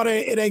 Somehow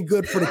it ain't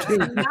good for the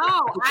Kings. No,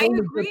 I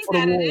agree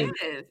that it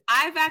is.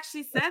 I've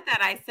actually said that.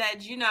 I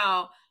said,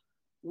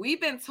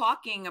 we've been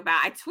talking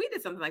about, I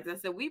tweeted something like this.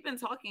 I said, we've been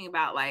talking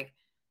about like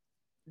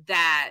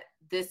that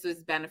this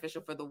was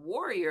beneficial for the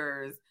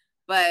Warriors,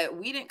 But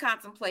we didn't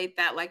contemplate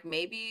that, like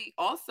maybe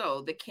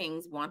also the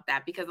Kings want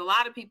that, because a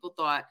lot of people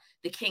thought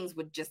the Kings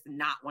would just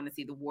not want to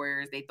see the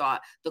Warriors. They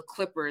thought the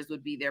Clippers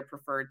would be their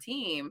preferred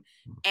team.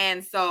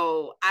 And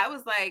so I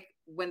was like,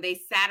 when they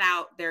sat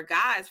out their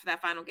guys for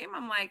that final game,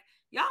 I'm like,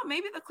 y'all,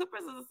 maybe the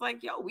Clippers is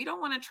like, yo, we don't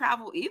want to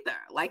travel either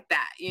like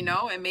that,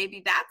 and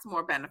maybe that's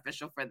more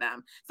beneficial for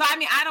them. So, I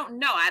mean, I don't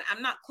know.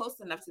 I'm not close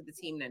enough to the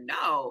team to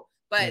know,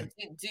 but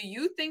do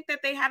you think that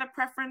they had a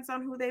preference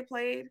on who they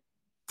played?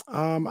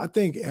 I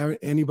think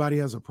anybody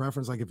has a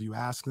preference. Like if you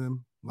ask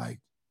them, like,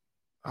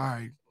 all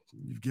right,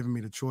 you've given me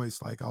the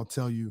choice. Like I'll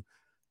tell you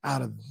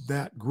out of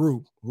that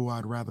group who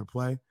I'd rather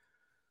play.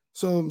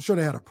 So I'm sure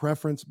they had a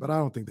preference, but I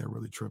don't think they're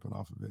really tripping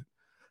off of it.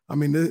 I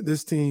mean,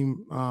 this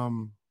team,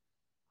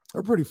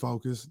 they're pretty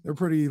focused. They're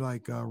pretty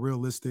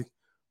realistic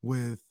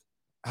with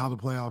how the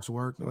playoffs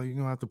work. Like, you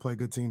don't have to play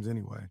good teams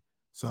anyway.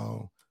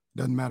 So it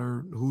doesn't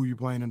matter who you're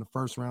playing in the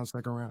first round,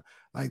 second round.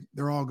 Like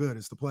they're all good.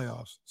 It's the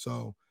playoffs.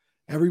 So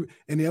and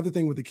the other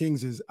thing with the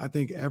Kings is I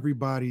think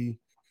everybody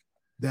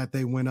that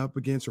they went up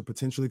against or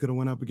potentially could have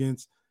went up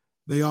against,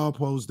 they all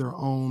pose their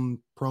own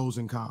pros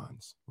and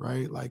cons,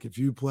 right? Like if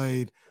you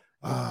played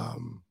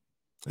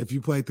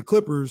the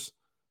Clippers,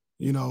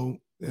 and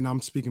I'm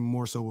speaking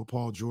more so with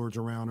Paul George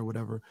around or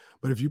whatever,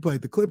 but if you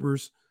played the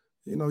Clippers,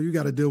 you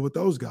got to deal with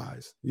those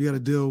guys. You got to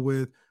deal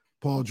with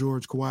Paul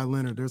George, Kawhi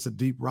Leonard. There's a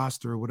deep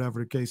roster or whatever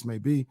the case may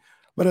be.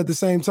 But at the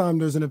same time,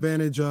 there's an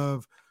advantage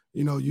of,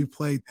 you've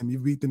played them,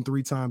 you've beat them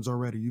 3 times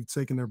already. You've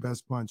taken their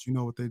best punch. You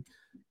know what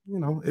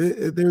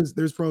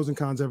there's pros and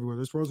cons everywhere.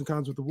 There's pros and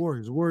cons with the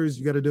Warriors. The Warriors,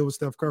 you got to deal with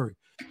Steph Curry.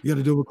 You got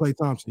to deal with Klay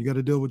Thompson. You got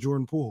to deal with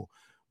Jordan Poole.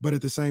 But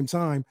at the same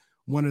time,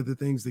 one of the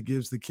things that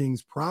gives the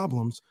Kings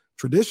problems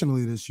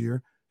traditionally this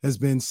year has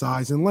been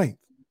size and length.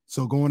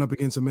 So going up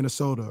against a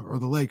Minnesota or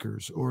the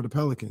Lakers or the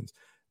Pelicans,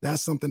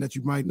 that's something that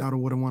you might not have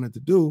would have wanted to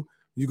do.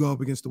 You go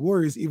up against the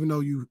Warriors, even though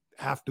you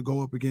have to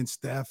go up against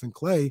Steph and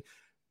Klay,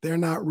 they're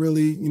not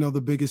really,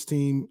 the biggest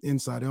team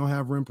inside. They don't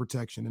have rim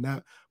protection, and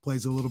that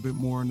plays a little bit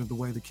more into the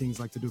way the Kings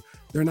like to do.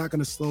 They're not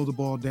going to slow the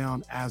ball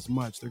down as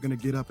much. They're going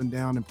to get up and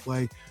down and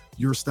play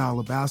your style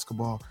of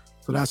basketball.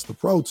 So that's the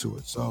pro to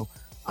it. So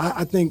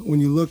I think when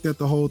you looked at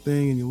the whole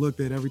thing and you looked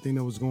at everything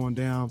that was going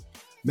down,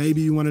 maybe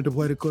you wanted to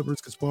play the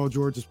Clippers because Paul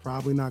George is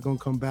probably not going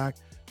to come back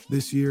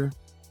this year.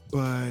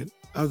 But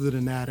other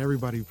than that,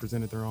 everybody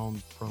presented their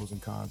own pros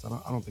and cons. I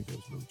don't think it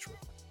was really true.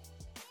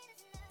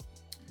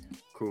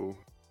 Cool.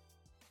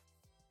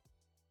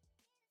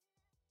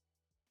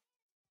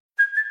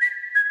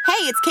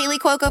 Hey, it's Kaylee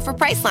Cuoco for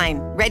Priceline.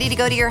 Ready to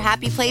go to your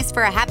happy place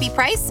for a happy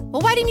price?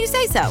 Well, why didn't you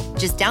say so?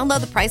 Just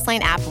download the Priceline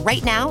app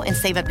right now and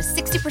save up to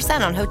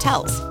 60% on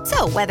hotels.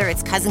 So whether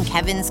it's Cousin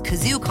Kevin's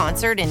Kazoo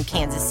Concert in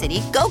Kansas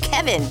City, go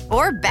Kevin,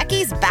 or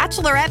Becky's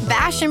Bachelorette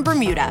Bash in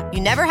Bermuda,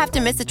 you never have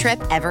to miss a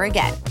trip ever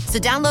again. So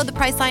download the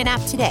Priceline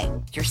app today.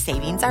 Your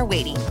savings are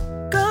waiting.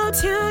 Go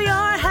to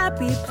your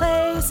happy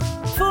place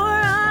for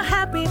a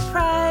happy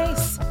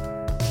price.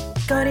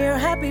 Go to your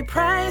happy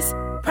price,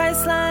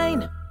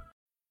 Priceline.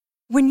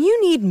 When you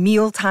need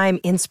mealtime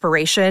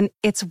inspiration,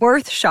 it's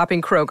worth shopping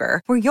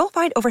Kroger, where you'll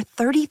find over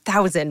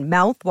 30,000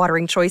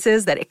 mouth-watering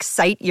choices that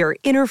excite your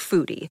inner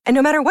foodie. And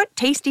no matter what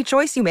tasty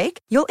choice you make,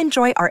 you'll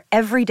enjoy our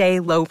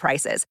everyday low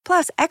prices,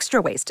 plus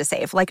extra ways to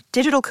save, like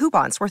digital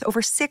coupons worth over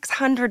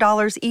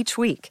 $600 each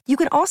week. You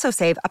can also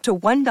save up to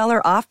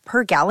 $1 off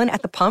per gallon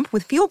at the pump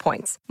with fuel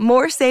points.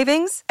 More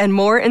savings and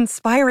more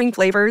inspiring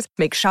flavors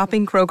make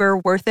shopping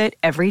Kroger worth it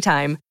every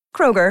time.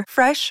 Kroger,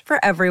 fresh for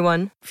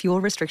everyone.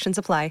 Fuel restrictions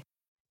apply.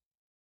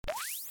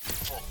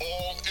 For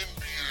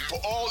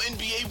all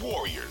NBA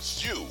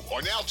Warriors, you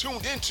are now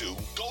tuned into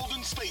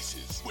Golden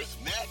Spaces with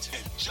Nat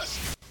and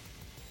Justin.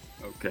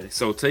 Okay,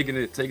 so taking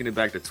it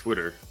back to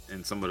Twitter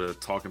and some of the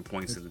talking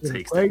points and the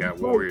takes that got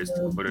Warriors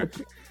Twitter.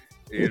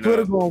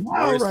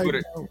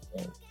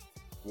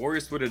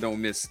 Warriors Twitter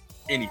don't miss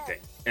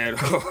anything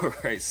at all,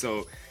 right?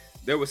 So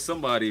there was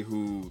somebody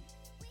who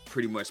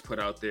pretty much put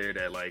out there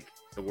that like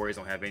the Warriors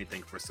don't have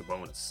anything for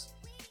Sabonis.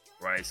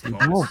 Right,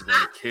 Sabonis is going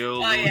to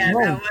kill. Oh yeah,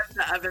 that was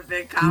the other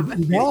big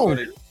comment.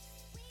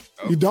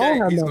 You don't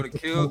have he's going to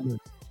kill.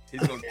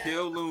 He's going to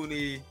kill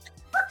Looney.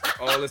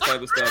 All this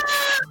type of stuff.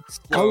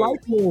 So,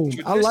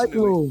 I like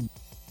Loon.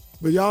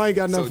 But y'all ain't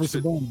got nothing for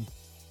Sabonis.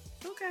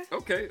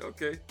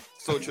 Okay.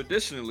 So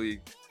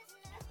traditionally,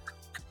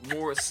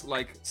 more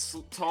like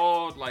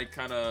tall, like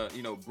kind of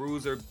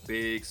bruiser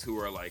bigs who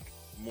are like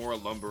more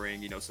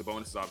lumbering.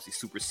 Sabonis is obviously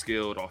super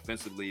skilled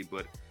offensively,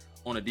 but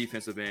on a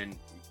defensive end,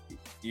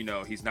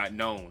 he's not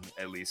known,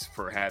 at least,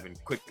 for having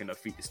quick enough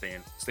feet to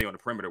stay on the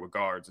perimeter with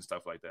guards and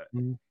stuff like that.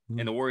 Mm-hmm.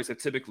 And the Warriors have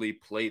typically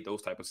played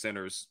those type of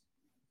centers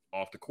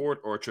off the court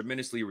or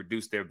tremendously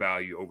reduced their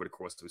value over the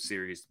course of a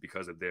series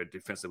because of their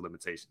defensive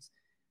limitations.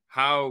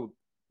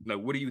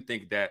 What do you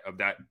think of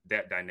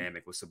that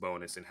dynamic with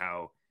Sabonis and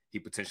how he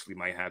potentially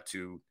might have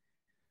to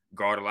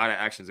guard a lot of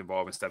actions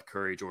involving Steph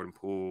Curry, Jordan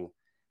Poole,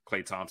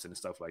 Klay Thompson, and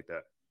stuff like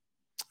that?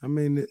 I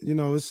mean,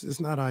 it's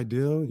not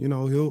ideal.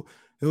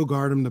 He'll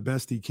guard him the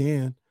best he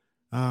can.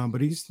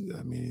 But he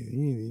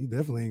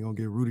definitely ain't gonna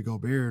get Rudy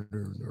Gobert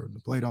or the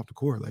plate off the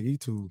court. Like he's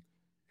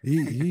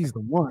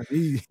the one.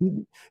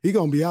 He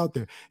gonna be out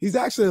there. He's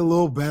actually a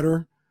little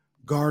better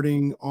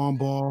guarding on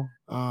ball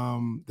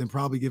than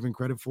probably given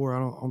credit for. I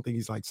don't think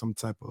he's like some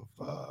type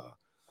of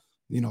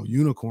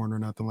unicorn or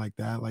nothing like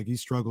that. Like he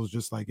struggles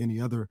just like any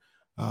other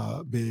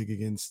big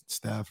against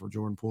Steph or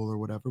Jordan Poole or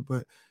whatever.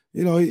 But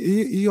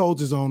he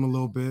holds his own a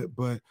little bit.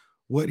 But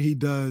what he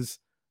does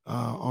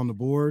on the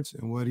boards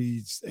and what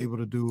he's able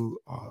to do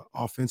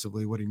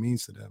offensively, what he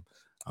means to them,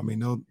 I mean,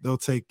 they'll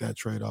take that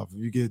trade-off. If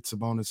you get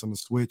Sabonis on the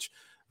switch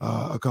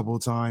a couple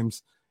of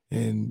times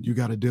and you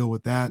got to deal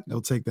with that,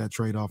 they'll take that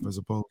trade-off as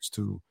opposed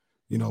to,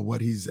 what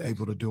he's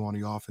able to do on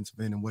the offensive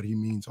end and what he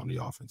means on the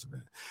offensive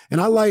end.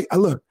 And I like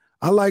Loon.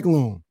 I like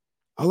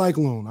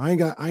Loon. I ain't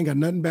got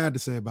nothing bad to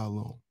say about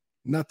Loon.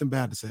 Nothing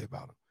bad to say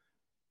about him.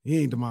 He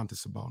ain't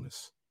Domantas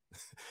Sabonis.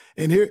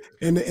 And here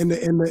in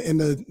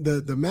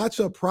the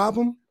matchup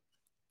problem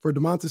for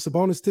Domantas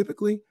Sabonis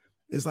typically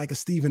is like a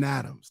Steven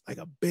Adams, like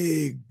a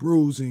big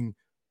bruising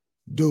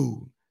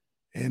dude.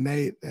 And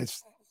the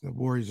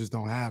Warriors just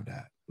don't have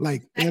that.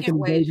 Like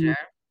Anthony Davis,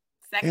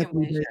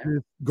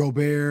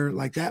 Gobert,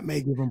 like that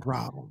may give him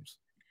problems.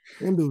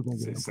 Them dudes don't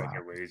get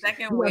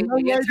second wager.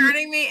 You're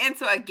turning me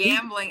into a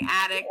gambling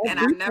addict, and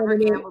I've never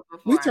gambled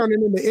before. We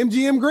turning into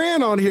MGM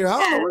Grand on here. I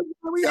don't know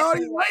what we all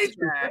these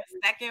wagers.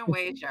 Second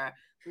wager.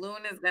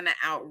 Loon is going to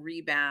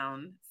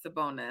out-rebound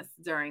Sabonis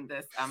during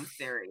this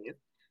series.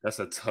 That's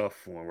a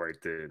tough one right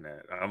there,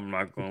 Nat. I'm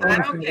not going. I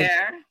don't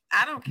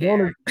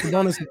care.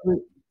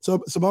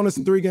 Sabonis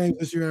in 3 games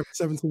this year after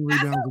 17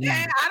 rebounds. Okay.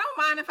 I don't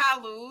mind if I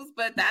lose,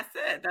 but that's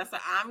it.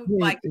 I'm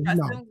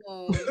trusting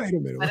Loon for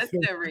the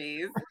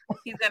series.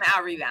 He's going to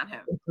out-rebound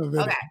him.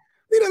 Okay.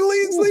 He's the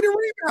league's leading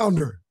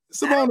rebounder.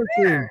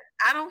 Sabonis.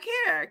 I don't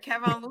care.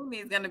 Kevin Looney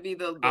is going to be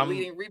the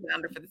leading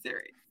rebounder for the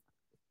series.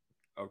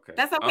 Okay.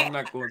 That's okay. I'm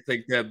not going to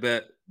take that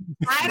bet.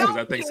 I don't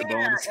care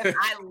if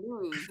I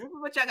lose. This is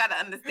what y'all got to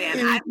understand.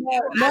 I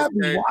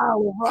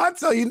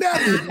tell you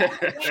that.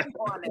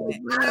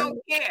 I don't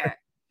care.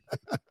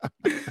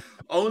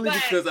 Only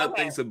because I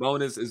think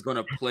Sabonis is going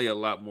to play a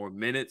lot more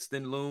minutes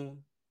than Loon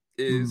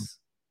is.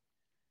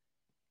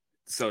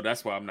 So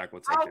that's why I'm not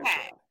going to take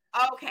that.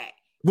 Okay.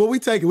 Well, we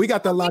take it. We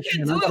got that locked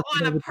in. We can do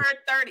it on a per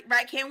 30,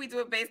 right? Can't we do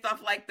it based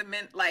off like the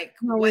mint? Like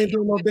no, we ain't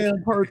doing no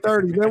damn per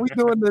 30. Man, we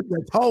doing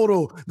the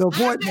total, the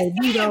point that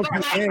we don't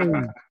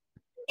game.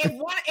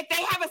 If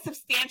they have a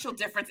substantial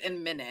difference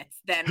in minutes,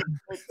 then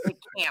it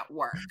can't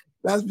work.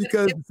 That's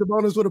because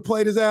Sabonis would have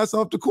played his ass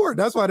off the court.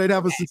 That's why they'd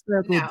have a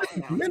substantial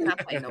difference in minutes.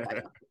 Not playing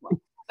nobody off the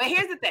court. But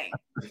here's the thing.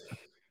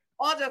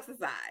 All jokes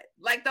aside,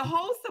 like the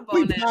whole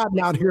Sabonis. We podding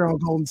out here on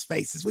Golden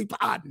Spaces. We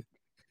podding.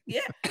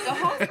 Yeah, the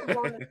whole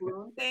Sabonis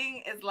Loon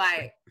thing is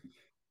like,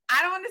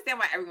 I don't understand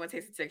why everyone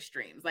takes it to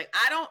extremes. Like,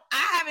 I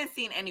haven't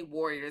seen any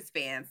Warriors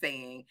fans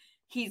saying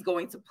he's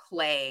going to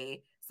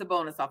play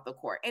Sabonis off the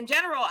court. In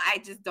general, I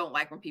just don't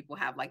like when people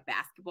have like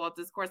basketball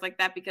discourse like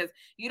that, because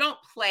you don't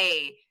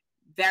play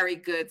very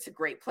good to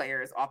great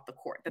players off the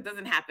court. That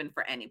doesn't happen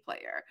for any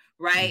player,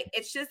 right?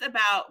 It's just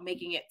about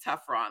making it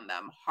tougher on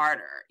them,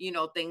 harder,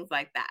 things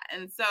like that.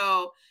 And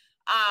so,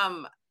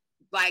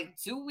 like,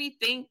 do we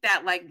think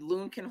that like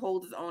Loon can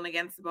hold his own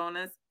against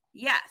Sabonis?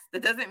 Yes.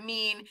 That doesn't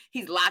mean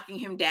he's locking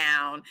him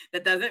down.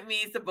 That doesn't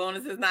mean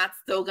Sabonis is not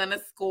still going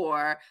to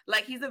score.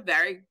 Like, he's a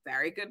very,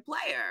 very good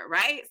player,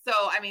 right? So,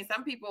 I mean,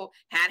 some people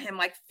had him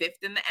like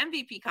 5th in the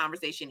MVP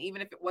conversation,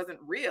 even if it wasn't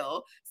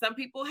real. Some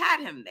people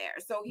had him there.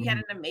 So he had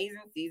an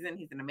amazing season.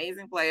 He's an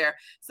amazing player.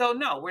 So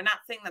no, we're not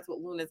saying that's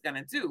what Loon is going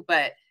to do,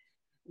 but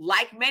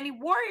like many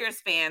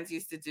Warriors fans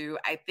used to do,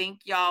 I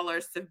think y'all are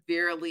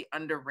severely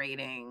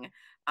underrating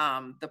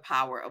the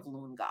power of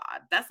Loon God.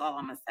 That's all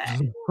I'm gonna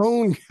say.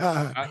 Loon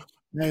God.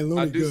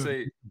 I do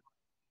say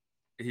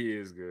he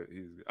is good.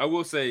 He's good. I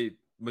will say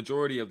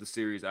majority of the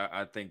series,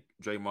 I think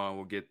Draymond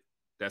will get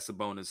that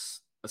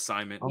Sabonis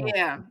assignment.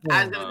 Yeah,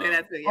 I was gonna say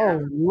that too.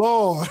 Yeah.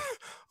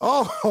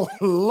 Oh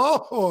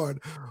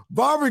Lord,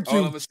 barbecue.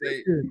 All I'm gonna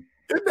say,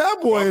 get that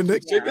boy in there.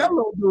 Get that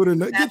little dude in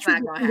there. Get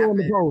on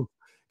the post.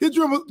 Get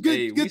on the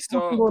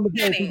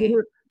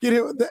post. Get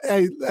him.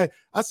 Hey,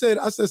 I said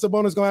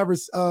Sabonis gonna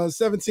average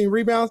 17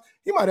 rebounds.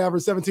 He might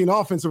average 17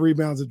 offensive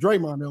rebounds if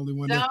Draymond the only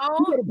one. No,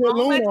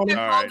 don't let your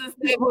Golden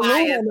State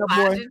bias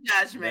cloud your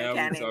judgment, now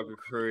Kenny. We're talking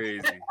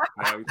crazy.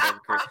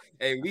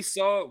 Hey, we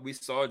saw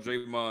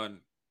Draymond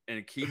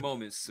in key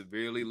moments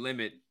severely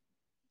limit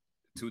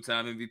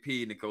 2-time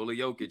MVP Nikola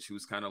Jokic,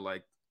 who's kind of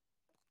like,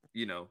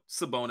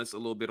 Sabonis a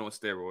little bit on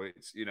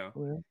steroids.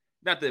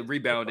 Not the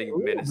rebounding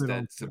menace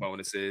that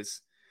Sabonis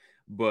is,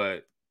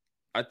 but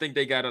I think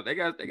they got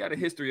a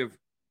history of,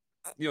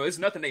 it's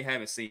nothing they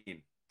haven't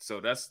seen. So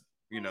that's,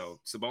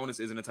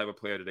 Sabonis isn't the type of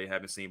player that they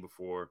haven't seen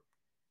before.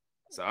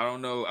 So I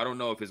don't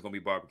know if it's gonna be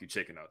barbecue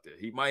chicken out there.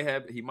 He might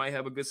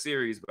have a good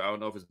series, but I don't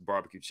know if it's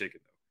barbecue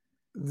chicken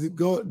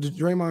though.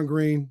 Draymond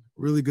Green,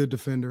 really good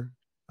defender.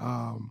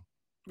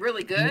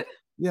 Really good.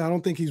 Yeah, I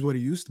don't think he's what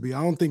he used to be.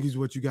 I don't think he's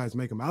what you guys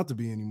make him out to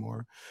be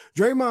anymore.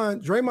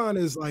 Draymond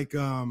is like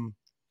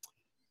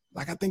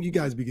Like, I think you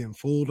guys be getting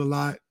fooled a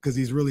lot because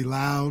he's really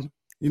loud.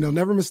 You know,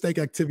 never mistake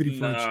activity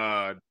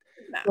for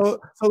So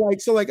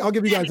I'll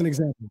give you guys an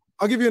example.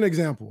 I'll give you an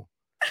example.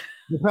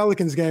 The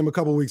Pelicans game a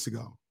couple weeks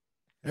ago.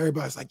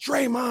 Everybody's like,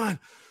 Draymond,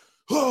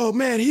 oh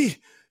man, he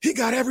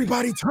got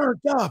everybody turned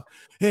up.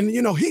 And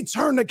you know, he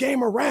turned the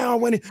game around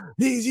when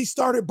he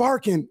started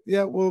barking.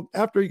 Yeah, well,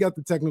 after he got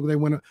the technical,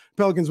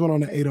 Pelicans went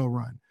on an 8-0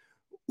 run.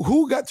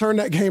 Who got turned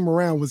that game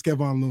around was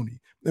Kevon Looney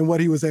and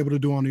what he was able to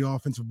do on the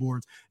offensive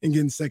boards and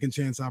getting second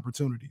chance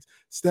opportunities.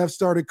 Steph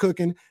started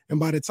cooking, and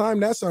by the time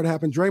that started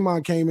happening,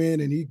 Draymond came in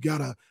and he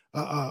got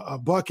a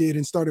bucket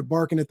and started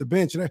barking at the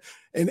bench. And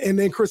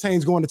then Chris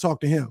Haynes going to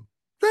talk to him.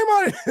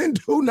 Draymond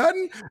didn't do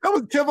nothing. That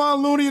was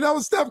Kevon Looney. That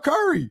was Steph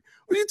Curry.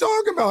 What are you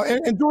talking about?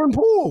 And Jordan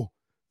Poole.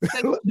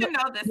 So you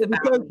know this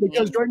about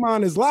because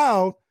Draymond is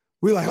loud,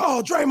 we're like,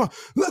 oh, Draymond,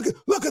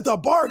 look at the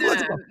bark. Look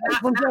at the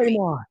bark from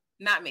Draymond.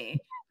 Not me.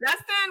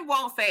 Justin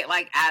won't say it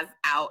like as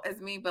out as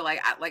me, but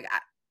like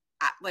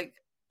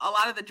a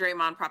lot of the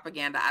Draymond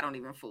propaganda, I don't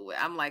even fool with.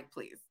 I'm like,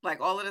 please, like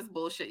all of this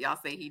bullshit y'all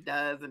say he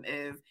does and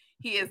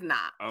he is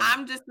not.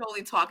 I'm just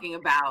totally talking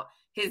about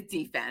his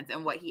defense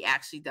and what he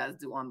actually does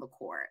do on the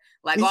court.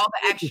 Like all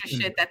the extra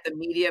shit that the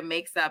media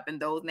makes up in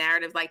those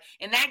narratives. Like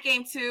in that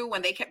game too,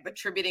 when they kept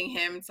attributing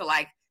him to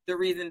like the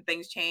reason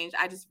things changed,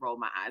 I just rolled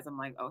my eyes. I'm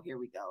like, oh, here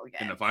we go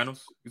again. In the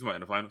finals? He's in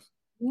the finals?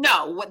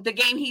 No, what the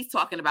game he's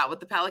talking about with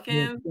the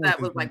Pelicans,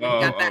 that was like,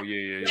 yeah.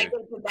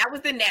 That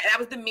was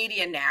the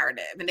media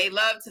narrative, and they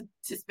love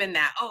to spin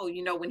that. Oh,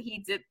 you know, when he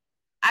did,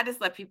 I just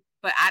let people,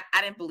 but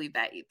I didn't believe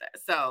that either.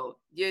 So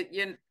you're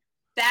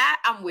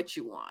that I'm with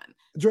you on.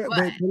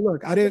 But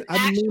look, I didn't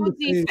mean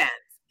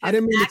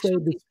to say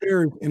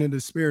disparage in a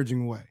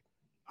disparaging way.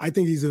 I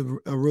think he's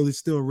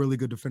still a really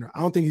good defender. I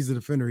don't think he's the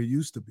defender he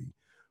used to be,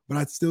 but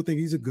I still think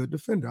he's a good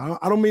defender.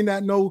 I don't mean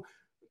that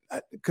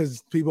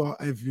because people,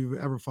 if you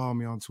ever follow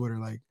me on Twitter,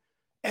 like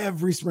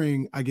every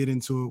spring I get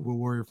into it with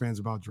Warrior fans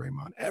about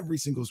Draymond, every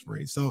single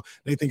spring. So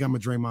they think I'm a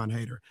Draymond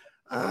hater.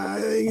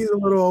 He's a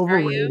little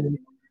overrated.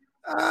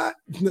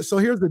 So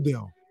here's the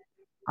deal.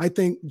 I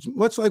think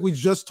much like we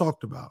just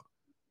talked about,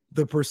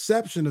 the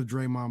perception of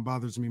Draymond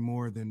bothers me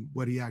more than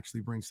what he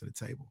actually brings to the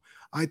table.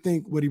 I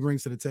think what he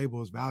brings to the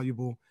table is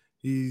valuable.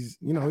 He's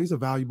a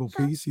valuable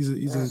piece. He's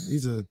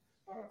a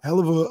hell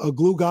of a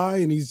glue guy,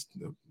 and he's,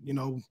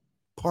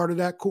 part of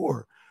that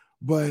core.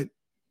 But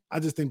I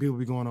just think people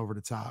be going over the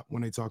top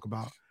when they talk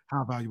about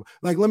how valuable.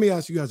 Like, let me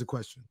ask you guys a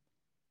question.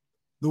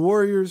 The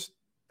Warriors,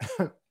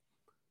 do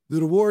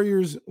the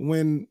Warriors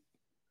win?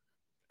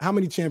 How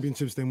many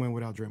championships they win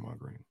without Draymond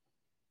Green?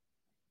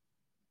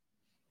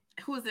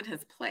 Who's in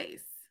his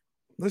place?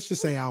 Let's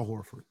just say Al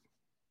Horford.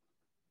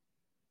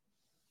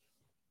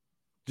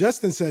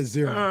 Justin says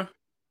 0.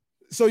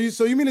 So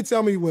you mean to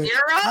tell me with 0?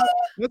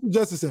 That's what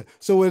Justin said.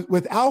 So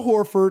with Al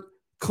Horford,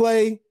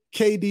 Clay,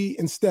 KD,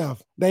 and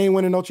Steph, they ain't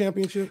winning no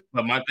championship?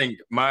 But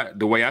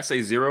the way I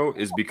say 0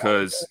 is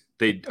because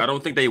I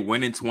don't think they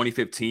win in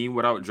 2015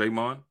 without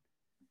Draymond.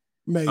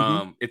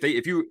 Maybe.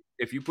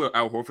 If you put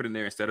Al Horford in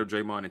there instead of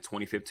Draymond in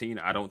 2015,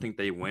 I don't think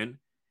they win.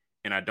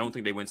 And I don't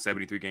think they win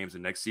 73 games the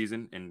next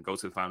season and go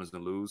to the finals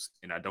and lose.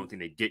 And I don't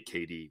think they get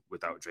KD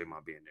without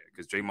Draymond being there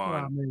because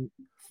Draymond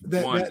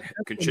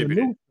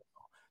contributed.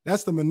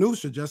 That's the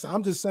minutia, Justin.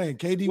 I'm just saying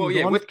KD. Well,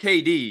 yeah, with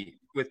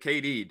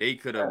KD, they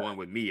could have won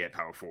with me at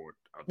power forward.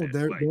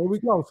 There we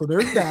go. So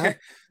there's that. And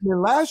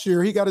then last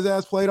year he got his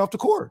ass played off the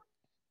court.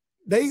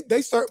 They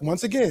start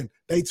once again.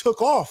 They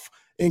took off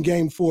in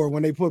Game 4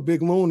 when they put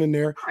Big Loon in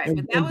there. Right,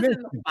 but that was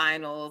in the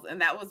finals, and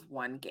that was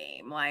one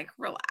game. Like,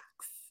 relax.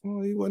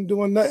 Well, he wasn't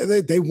doing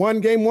that. They won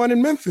Game 1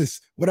 in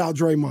Memphis without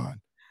Draymond.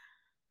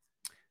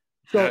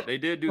 So they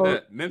did do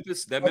that.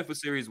 Memphis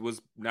series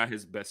was not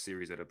his best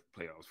series at the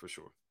playoffs for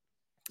sure.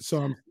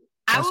 So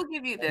I will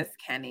give you this,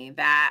 Kenny,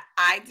 that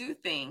I do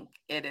think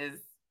it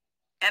is,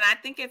 and I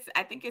think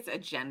it's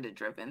agenda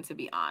driven, to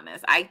be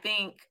honest. I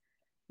think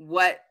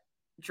what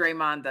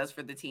Draymond does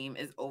for the team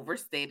is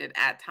overstated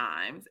at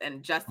times,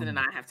 and Justin and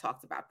I have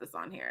talked about this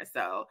on here.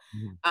 So,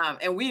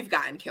 and we've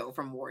gotten killed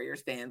from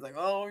Warriors fans, like,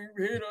 "Oh, you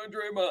hit on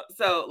Draymond."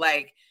 So,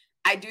 like,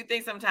 I do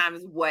think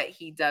sometimes what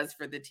he does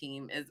for the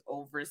team is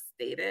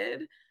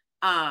overstated.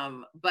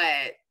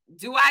 But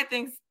do I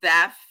think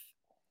Steph?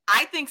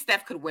 I think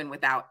Steph could win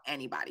without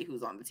anybody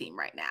who's on the team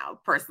right now.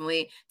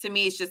 Personally, to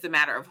me, it's just a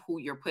matter of who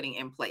you're putting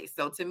in place.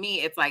 So to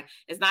me, it's like,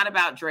 it's not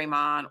about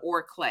Draymond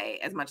or Clay,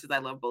 as much as I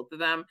love both of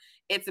them.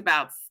 It's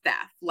about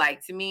Steph.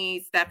 Like, to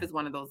me, Steph is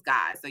one of those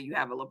guys. So you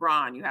have a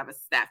LeBron, you have a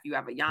Steph, you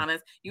have a Giannis,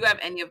 you have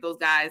any of those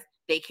guys,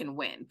 they can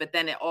win. But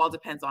then it all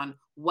depends on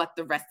what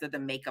the rest of the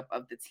makeup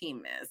of the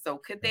team is. So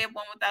could they have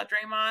won without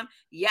Draymond?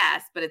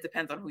 Yes, but it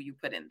depends on who you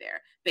put in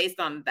there. Based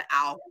on the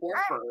Al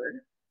Horford,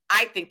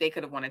 I think they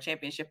could have won a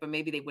championship, but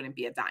maybe they wouldn't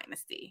be a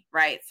dynasty,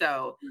 right?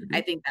 So I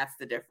think that's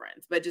the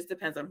difference. But it just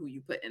depends on who you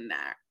put in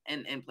there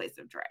in place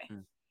of Dre.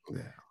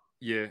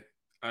 Yeah.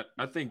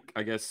 I think,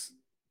 I guess,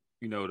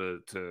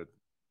 to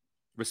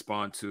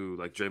respond to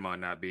like Draymond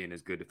not being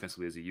as good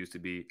defensively as he used to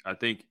be, I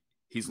think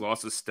he's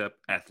lost a step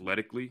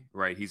athletically,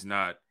 right? He's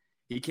not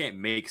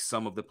make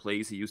some of the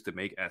plays he used to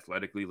make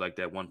athletically, like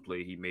that one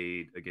play he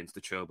made against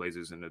the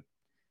Trailblazers in the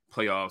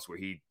playoffs where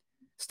he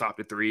stopped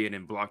a three and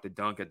then blocked a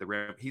dunk at the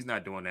rim. He's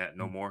not doing that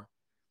no more.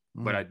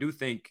 But I do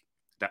think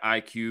the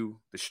IQ,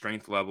 the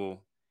strength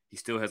level, he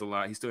still has a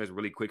lot. He still has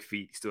really quick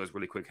feet. He still has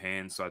really quick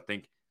hands. So I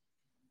think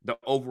the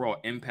overall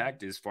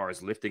impact as far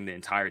as lifting the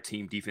entire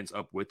team defense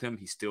up with him,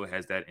 he still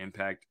has that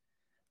impact.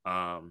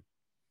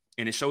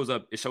 And it shows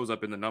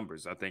up in the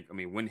numbers. I think,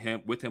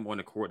 with him on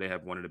the court, they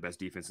have one of the best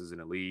defenses in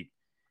the league.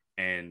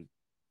 And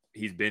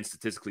he's been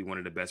statistically one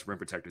of the best rim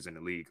protectors in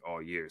the league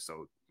all year.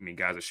 So,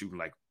 guys are shooting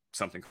like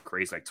something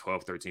crazy, like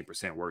 12,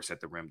 13% worse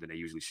at the rim than they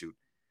usually shoot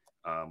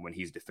when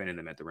he's defending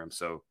them at the rim.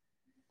 So,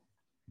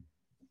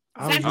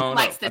 Since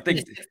like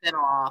statistics and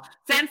all.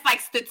 Since like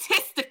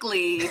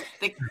statistically,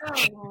 the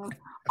Kings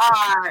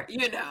are,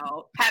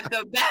 have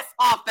the best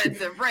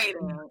offensive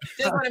rating.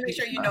 Just want to make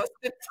sure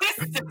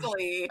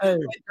statistically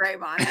with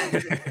Draymond.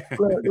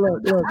 Look.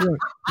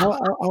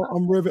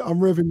 I'm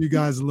riving you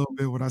guys a little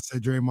bit when I say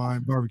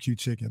Draymond barbecue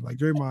chicken. Like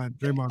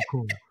Draymond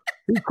cool.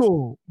 He's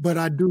cool, but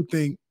I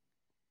think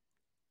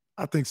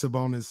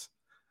Sabonis.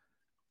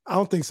 I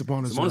don't think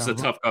Sabonis. Sabonis is a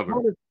tough cover.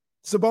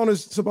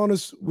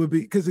 Sabonis would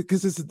be because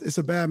it's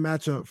a bad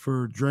matchup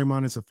for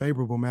Draymond. It's a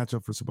favorable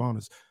matchup for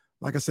Sabonis.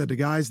 Like I said, the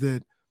guys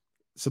that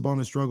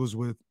Sabonis struggles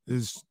with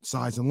is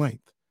size and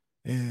length,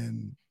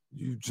 and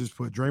you just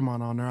put Draymond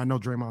on there. I know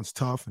Draymond's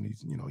tough and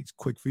he's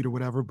quick feet or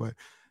whatever, but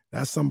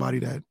that's somebody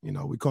that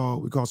we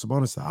call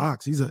Sabonis the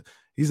ox. He's a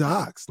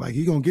ox. Like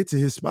he's gonna get to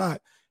his spot,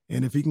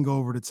 and if he can go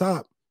over the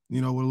top,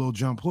 with a little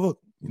jump hook,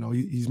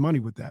 he's money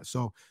with that.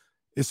 So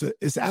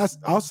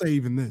I'll say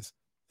even this.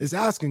 It's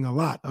asking a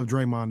lot of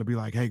Draymond to be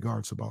like, hey,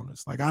 guard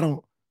Sabonis. Like, I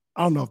don't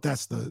know if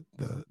that's the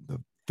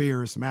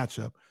fairest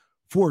matchup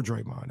for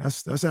Draymond.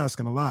 That's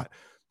asking a lot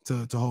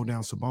to hold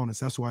down Sabonis.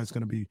 That's why it's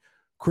going to be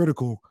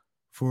critical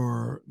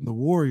for the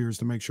Warriors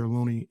to make sure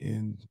Looney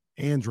and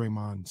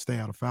Draymond stay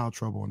out of foul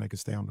trouble and they can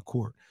stay on the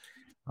court.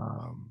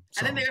 And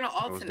then they're going to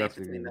alternate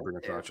between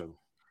them too.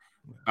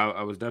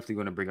 I was definitely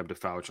going to bring up the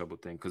foul trouble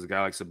thing because a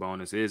guy like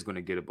Sabonis is going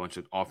to get a bunch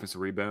of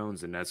offensive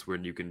rebounds, and that's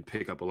when you can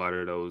pick up a lot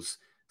of those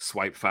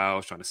swipe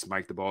fouls, trying to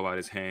smite the ball out of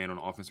his hand on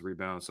offensive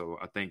rebound. So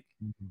I think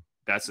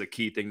that's a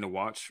key thing to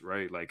watch,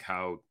 right? Like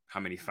how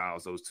many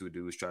fouls those two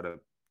dudes try to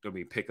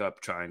pick up,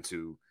 trying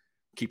to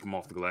keep them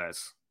off the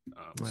glass.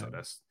 Right. So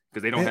that's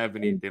because they don't have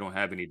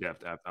any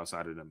depth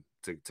outside of them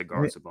to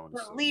guard Sabonis.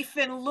 Belief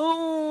in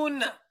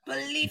Loon.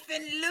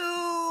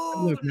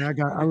 Look, man,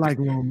 I like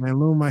Loon, man.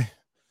 Loon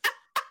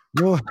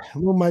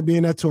might be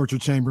in that torture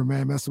chamber,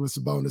 man, messing with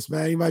Sabonis,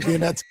 man. He might be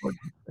in that torture.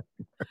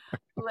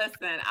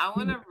 Listen, I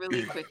want to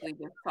really quickly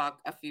just talk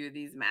a few of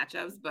these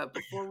matchups, but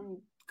before we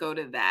go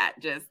to that,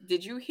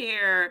 did you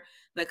hear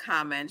the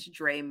comments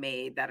Dre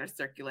made that are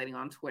circulating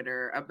on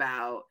Twitter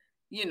about,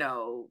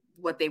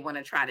 what they want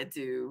to try to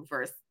do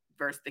versus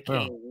the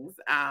Kings?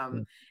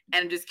 And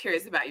I'm just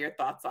curious about your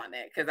thoughts on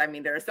it. Because,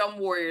 there are some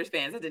Warriors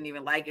fans that didn't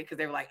even like it because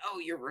they were like, oh,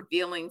 you're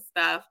revealing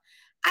stuff.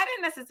 I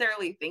didn't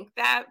necessarily think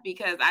that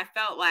because I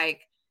felt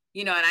like,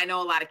 and I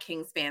know a lot of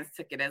Kings fans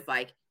took it as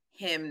like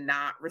him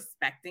not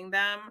respecting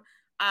them.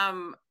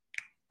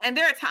 And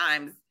there are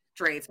times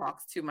Dre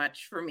talks too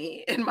much for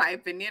me, in my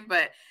opinion,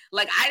 but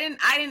like, I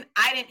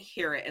didn't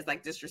hear it as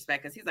like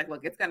disrespect. Cause he's like,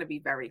 look, it's going to be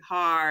very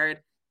hard.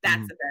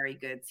 That's a very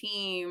good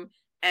team.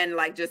 And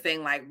like, just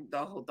saying like the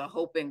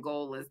hope and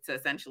goal is to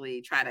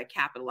essentially try to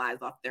capitalize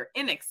off their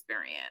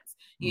inexperience,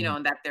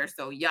 and that they're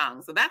so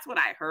young. So that's what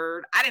I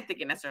heard. I didn't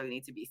think it necessarily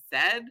need to be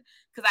said.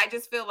 Cause I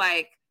just feel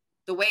like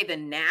the way the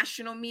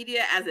national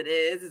media as it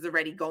is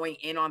already going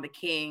in on the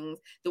Kings,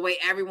 the way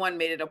everyone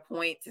made it a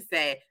point to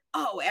say,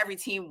 oh, every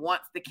team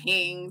wants the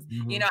Kings.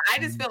 I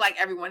just feel like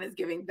everyone is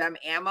giving them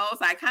ammo.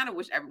 So I kind of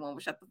wish everyone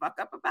would shut the fuck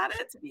up about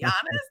it, to be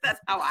honest. That's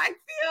how I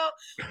feel.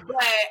 But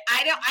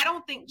I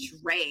don't think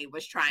Dre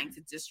was trying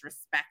to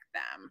disrespect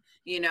them,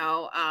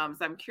 So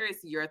I'm curious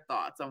your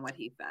thoughts on what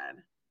he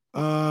said.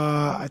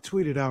 I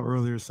tweeted out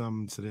earlier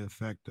something to the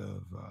effect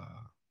of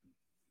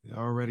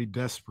already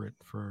desperate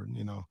for,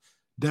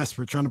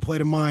 desperate, trying to play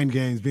the mind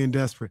games, being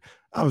desperate.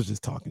 I was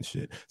just talking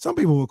shit. Some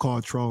people will call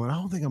it trolling. I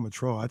don't think I'm a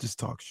troll. I just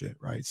talk shit,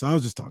 right? So I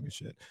was just talking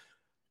shit.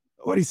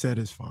 What he said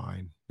is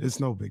fine. It's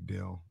no big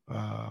deal.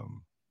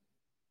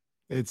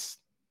 It's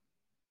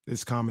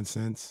common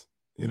sense.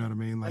 You know what I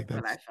mean? Like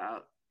that's what I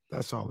felt.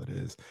 That's all it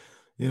is.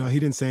 He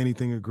didn't say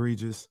anything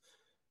egregious.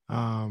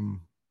 Yeah,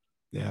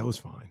 it was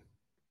fine.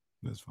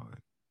 It was fine.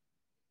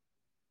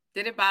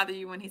 Did it bother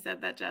you when he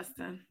said that,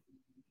 Justin?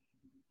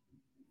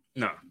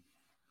 No.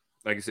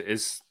 Like I said,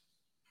 it's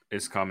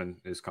common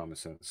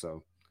sense.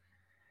 So,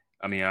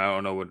 I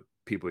don't know what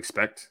people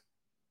expect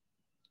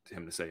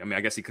him to say.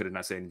 I guess he could have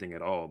not said anything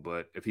at all.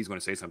 But if he's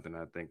going to say something,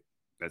 I think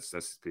that's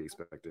to be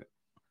expected.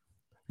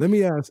 Let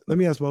me ask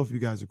both of you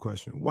guys a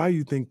question. Why do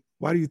you think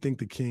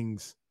the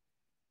Kings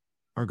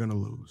are going to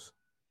lose?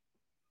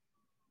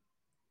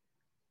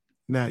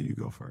 Nat, you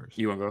go first.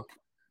 You want to go?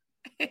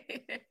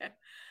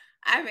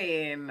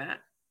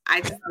 I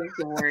just think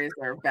the Warriors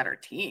are a better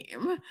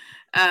team.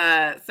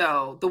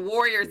 So the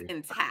Warriors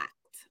intact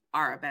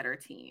are a better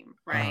team,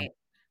 right?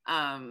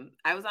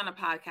 I was on a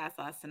podcast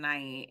last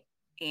night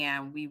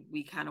and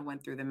we kind of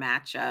went through the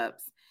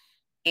matchups,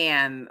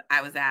 and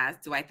I was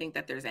asked, do I think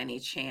that there's any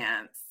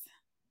chance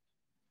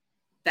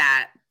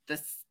that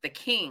the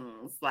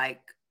Kings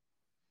like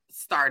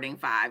starting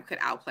five could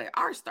outplay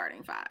our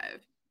starting five?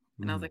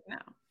 And I was like, no.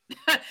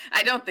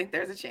 I don't think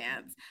there's a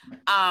chance.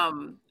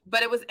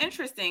 But it was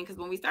interesting because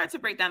when we started to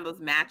break down those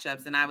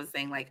matchups, and I was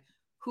saying like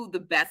who the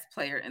best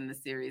player in the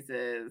series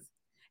is,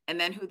 and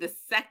then who the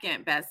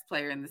second best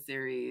player in the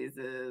series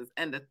is,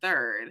 and the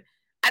third,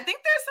 I think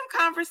there's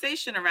some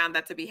conversation around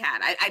that to be had.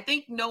 I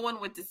think no one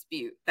would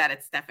dispute that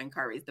it's Stephen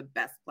Curry is the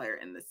best player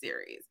in the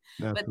series.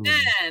 Absolutely. But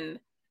then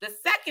the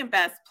second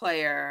best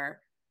player,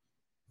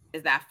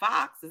 is that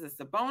Fox? Is it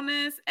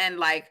Sabonis? And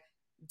like,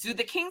 do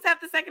the Kings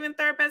have the second and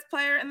third best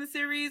player in the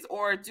series,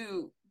 or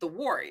do the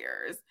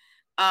Warriors?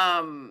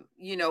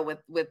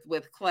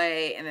 With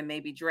Clay and then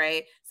maybe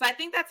Dre. So I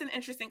think that's an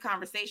interesting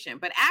conversation.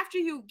 But after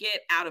you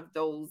get out of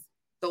those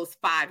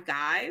five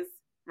guys,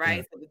 right?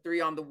 Yeah. So the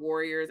 3 on the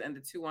Warriors and the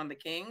 2 on the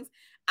Kings,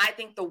 I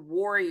think the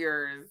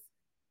Warriors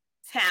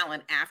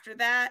talent after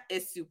that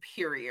is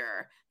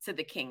superior to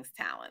the Kings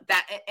talent.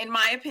 That, in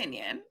my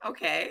opinion,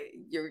 okay,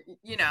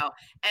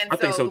 and I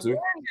think so too.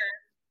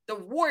 The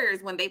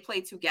Warriors, when they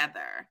play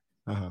together,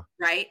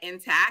 right,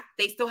 intact,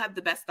 they still have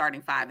the best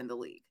starting 5 in the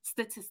league,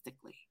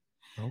 statistically.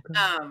 Okay.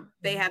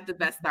 They have the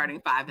best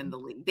starting 5 in the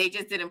league. They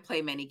just didn't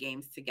play many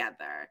games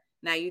together.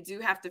 Now, you do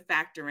have to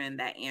factor in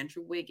that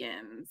Andrew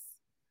Wiggins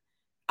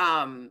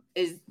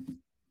is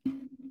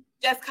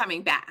just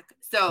coming back.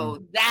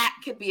 So that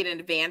could be an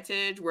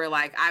advantage where,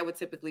 like, I would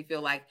typically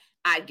feel like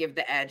I'd give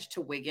the edge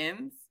to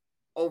Wiggins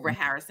over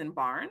Harrison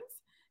Barnes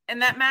in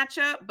that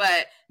matchup.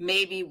 But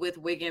maybe with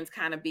Wiggins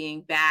kind of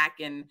being back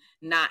and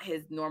not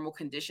his normal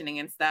conditioning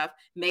and stuff,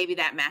 maybe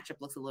that matchup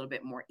looks a little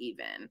bit more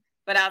even.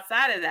 But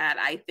outside of that,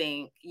 I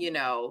think,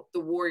 the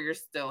Warriors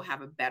still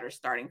have a better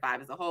starting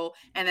 5 as a whole.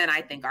 And then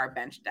I think our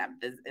bench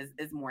depth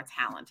is more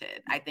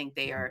talented. I think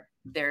they're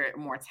a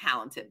more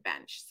talented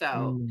bench.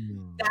 So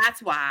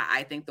that's why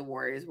I think the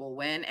Warriors will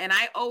win. And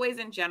I always,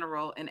 in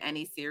general, in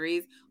any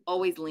series,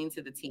 always lean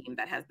to the team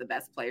that has the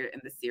best player in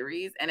the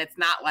series. And it's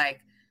not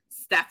like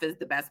Steph is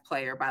the best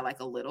player by like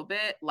a little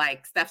bit.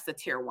 Like, Steph's a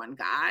tier 1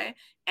 guy.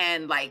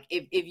 And like,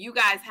 if you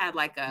guys had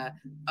like a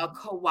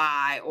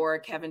Kawhi or a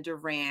Kevin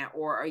Durant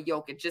or a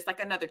Jokic, just like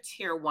another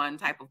tier 1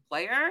 type of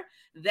player,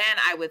 then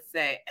I would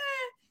say,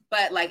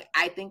 But like,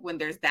 I think when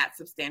there's that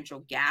substantial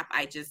gap,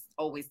 I just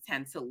always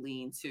tend to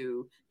lean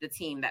to the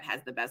team that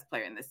has the best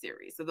player in the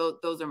series. So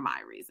those are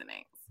my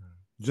reasonings.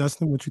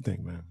 Justin, what you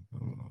think, man?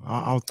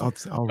 I'll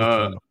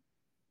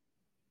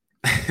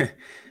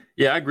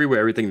Yeah, I agree with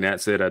everything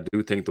Nat said. I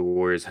do think the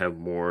Warriors have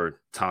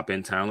more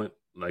top-end talent.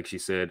 Like she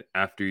said,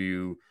 after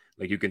you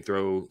can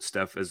throw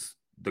Steph as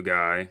the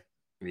guy,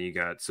 and you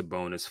got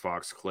Sabonis,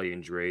 Fox, Clay,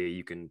 and Dre.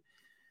 You can,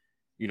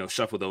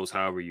 shuffle those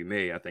however you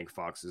may. I think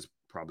Fox is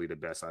probably the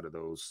best out of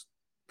those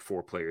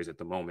 4 players at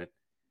the moment.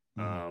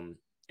 And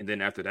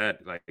then after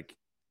that, like,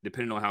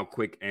 depending on how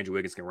quick Andrew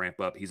Wiggins can ramp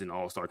up, he's an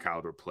all-star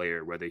caliber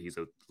player, whether he's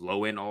a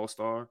low-end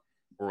all-star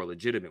or a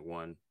legitimate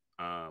one.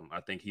 I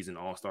think he's an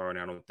all-star, and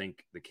I don't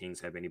think the Kings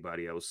have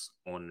anybody else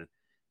on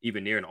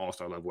even near an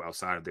all-star level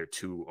outside of their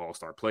 2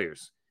 all-star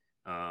players.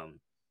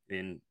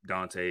 And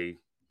Dante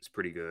is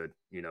pretty good.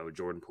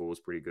 Jordan Poole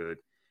is pretty good.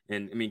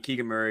 And, I mean,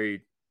 Keegan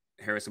Murray,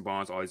 Harrison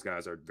Barnes, all these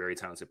guys are very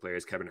talented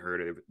players. Kevin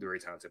Huerter, very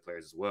talented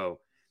players as well.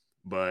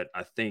 But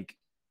I think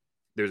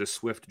there's a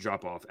swift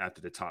drop-off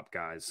after the top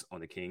guys on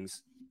the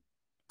Kings.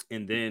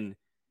 And then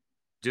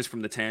just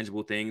from the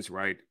tangible things,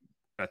 right,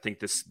 I think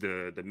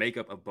the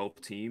makeup of both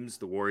teams,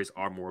 the Warriors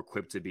are more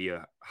equipped to be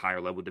a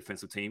higher level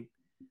defensive team.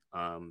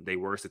 They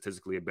were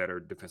statistically a better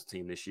defensive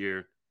team this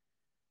year.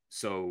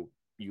 So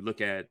you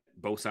look at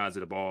both sides of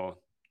the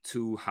ball,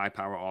 2 high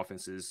power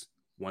offenses.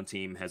 One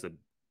team has a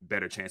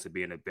better chance of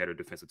being a better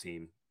defensive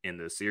team in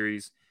the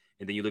series.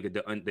 And then you look at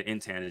the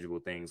intangible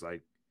things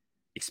like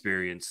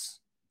experience,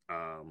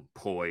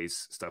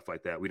 poise, stuff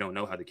like that. We don't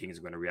know how the Kings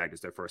are going to react.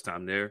 It's their first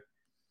time there.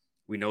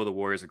 We know the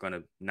Warriors are going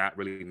to not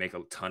really make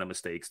a ton of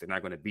mistakes. They're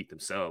not going to beat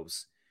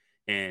themselves.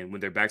 And when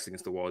their back's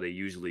against the wall, they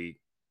usually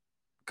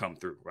come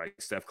through, right?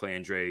 Steph, Clay,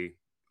 and Dre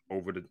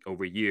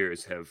over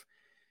years have,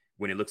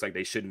 when it looks like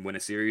they shouldn't win a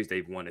series,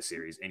 they've won a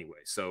series anyway.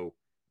 So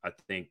I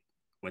think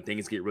when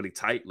things get really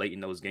tight late in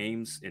those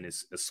games, and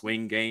it's a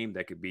swing game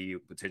that could be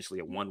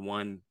potentially a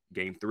 1-1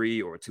 game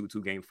 3 or a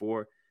 2-2 game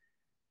 4,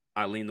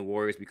 I lean the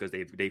Warriors because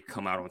they've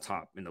come out on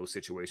top in those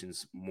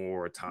situations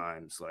more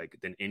times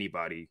than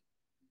anybody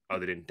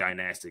other than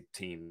dynastic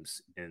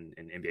teams in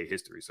NBA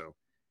history. So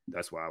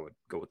that's why I would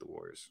go with the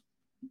Warriors.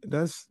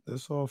 That's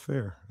all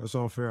fair. That's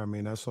all fair. I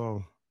mean, that's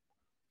all.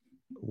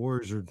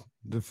 Warriors are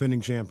defending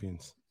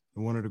champions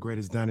and one of the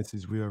greatest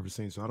dynasties we've ever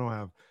seen. So I don't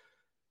have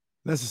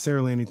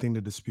necessarily anything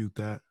to dispute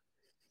that.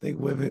 I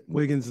think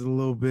Wiggins is a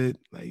little bit,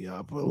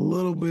 I put a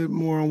little bit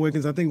more on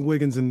Wiggins. I think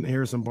Wiggins and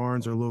Harrison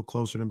Barnes are a little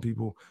closer than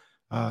people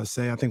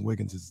say. I think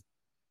Wiggins is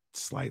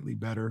slightly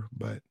better,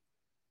 but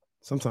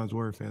Sometimes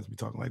Warrior fans be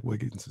talking like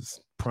Wiggins is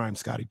prime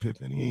Scottie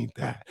Pippen. He ain't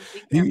that.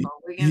 Wiggins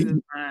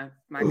is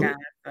my guy.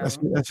 So.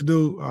 That's your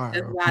dude. All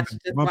right,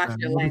 just watch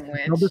your language.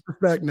 No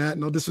disrespect, Nat.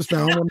 No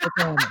disrespect. I don't want no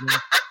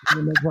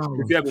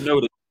problem. If you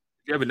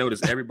ever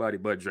notice, everybody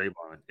but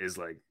Draymond is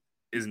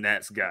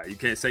Nat's guy. You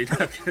can't say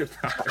nothing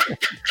about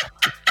it.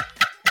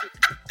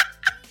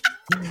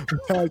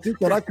 I think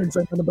that I couldn't say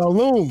nothing about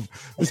Loom.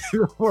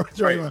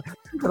 Right. I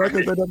couldn't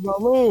say nothing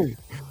about Loom.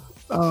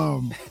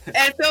 And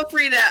feel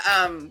free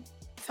to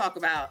talk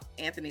about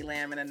Anthony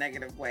Lamb in a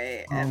negative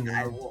way, and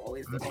I will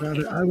always.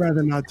 I'd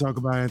rather not talk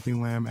about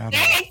Anthony Lamb at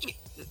all.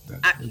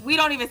 We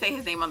don't even say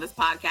his name on this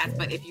podcast,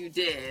 but if you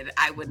did,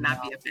 I would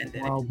not be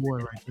offended. Oh boy,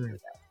 right there.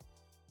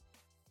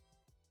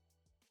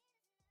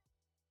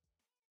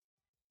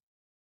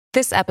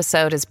 This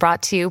episode is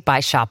brought to you by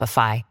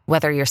Shopify.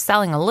 Whether you're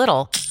selling a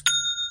little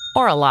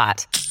or a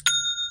lot,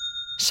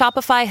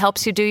 Shopify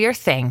helps you do your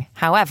thing,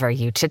 however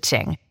you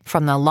cha-ching.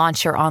 From the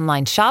launch your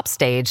online shop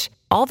stage,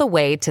 all the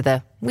way to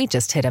the we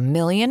just hit 1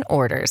 million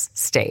orders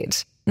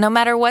stage. No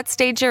matter what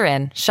stage you're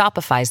in,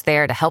 Shopify's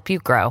there to help you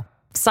grow.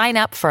 Sign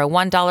up for a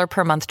 $1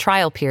 per month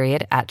trial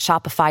period at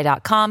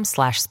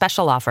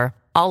shopify.com/special offer,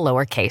 all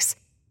lowercase.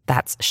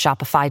 That's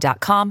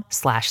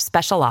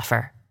shopify.com/special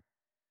offer.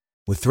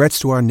 With threats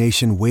to our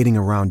nation waiting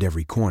around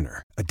every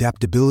corner,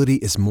 adaptability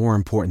is more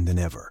important than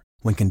ever.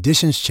 When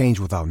conditions change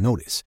without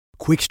notice,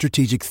 quick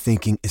strategic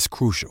thinking is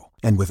crucial.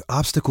 And with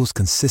obstacles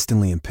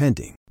consistently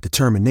impending,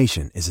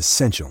 determination is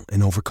essential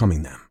in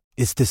overcoming them.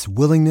 It's this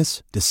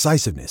willingness,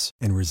 decisiveness,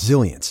 and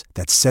resilience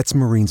that sets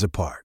Marines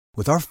apart.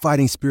 With our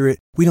fighting spirit,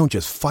 we don't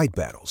just fight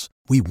battles,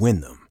 we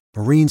win them.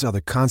 Marines are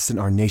the constant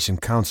our nation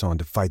counts on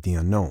to fight the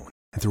unknown.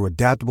 And through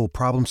adaptable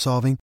problem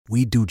solving,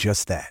 we do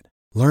just that.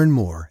 Learn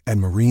more at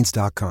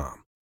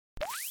Marines.com.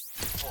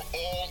 For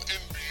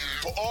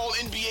all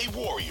NBA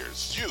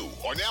Warriors, you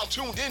are now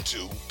tuned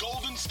into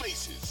Golden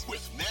Spaces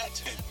with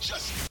Nat and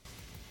Justin.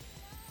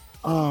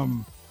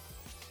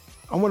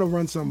 I want to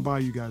run something by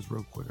you guys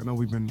real quick. I know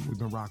we've been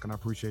rocking. I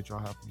appreciate y'all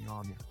helping me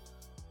on here.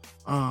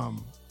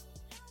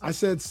 I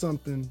said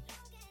something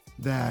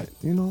that,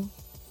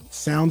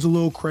 sounds a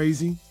little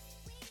crazy,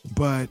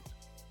 but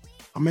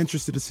I'm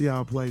interested to see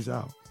how it plays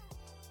out.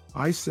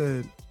 I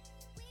said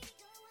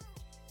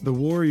the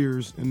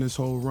Warriors in this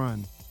whole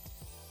run,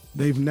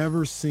 they've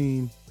never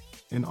seen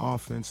an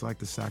offense like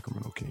the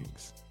Sacramento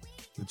Kings,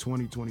 the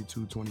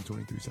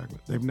 2022-2023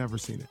 segment. They've never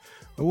seen it.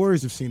 The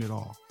Warriors have seen it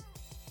all.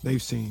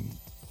 They've seen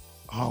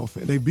Hall of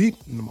Fame. They've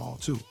beaten them all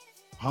too.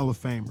 Hall of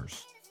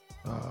Famers,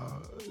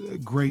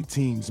 great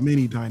teams,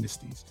 many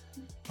dynasties.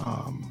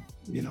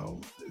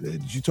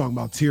 You talk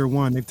about tier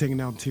one. They've taken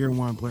down tier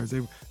one players.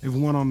 They've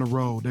won on the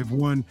road. They've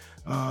won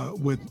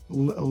with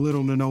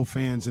little to no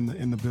fans in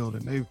the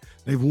building.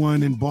 They've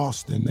won in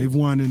Boston. They've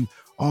won in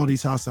all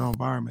these hostile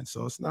environments.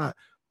 So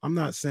I'm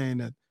not saying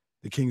that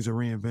the Kings are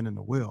reinventing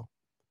the wheel,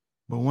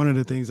 but one of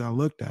the things I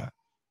looked at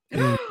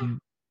is,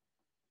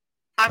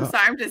 I'm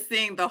sorry, I'm just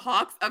seeing the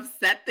Hawks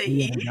upset the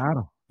Heat.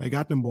 They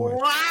got them boys.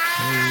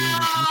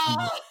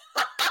 Wow.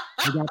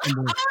 They got them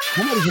boys.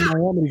 I'm ready for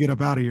Miami to get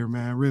up out of here,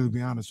 man. Really,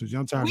 be honest with you.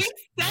 I'm tired. We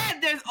said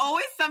there's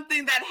always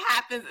something that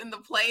happens in the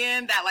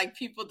play-in that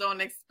people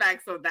don't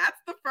expect. So that's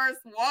the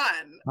first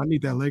one. I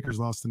need that Lakers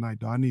loss tonight,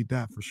 though. I need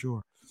that for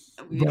sure.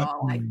 We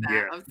all like that.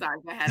 Yeah. I'm sorry.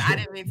 Go ahead. I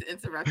didn't mean to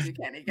interrupt you,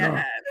 Kenny. Go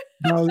ahead.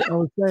 I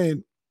was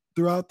saying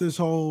throughout this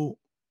whole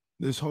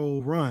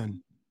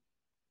run,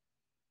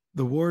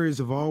 the Warriors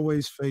have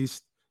always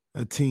faced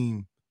a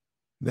team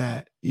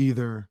that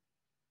either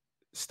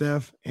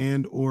Steph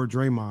and or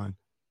Draymond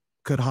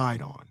could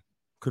hide on,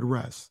 could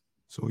rest.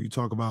 So you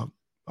talk about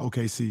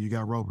OKC, you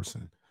got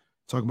Roberson.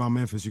 Talk about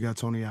Memphis, you got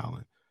Tony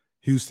Allen.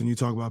 Houston, you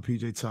talk about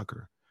PJ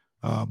Tucker.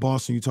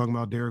 Boston, you talking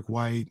about Derek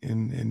White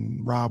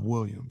and Rob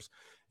Williams,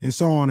 and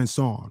so on,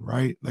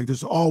 right?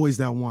 There's always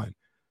that one.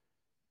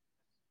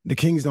 The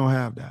Kings don't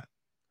have that.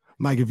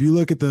 If you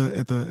look at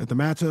the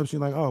matchups,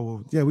 you're like, oh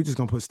well, yeah, we just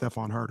gonna put Steph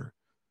on Huerter.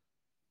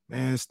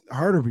 Man,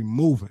 Huerter be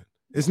moving.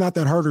 It's not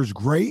that Huerter's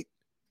great.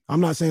 I'm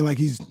not saying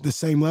he's the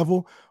same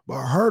level,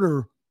 but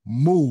Huerter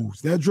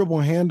moves. That dribble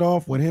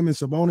handoff with him and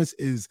Sabonis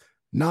is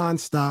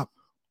nonstop,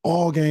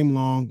 all game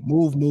long.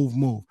 Move.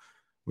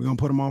 We're gonna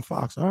put him on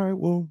Fox. All right.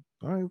 Well,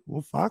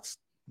 Fox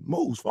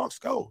moves. Fox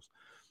goes.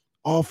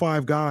 All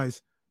five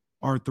guys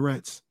are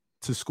threats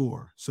to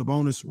score.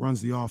 Sabonis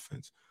runs the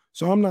offense.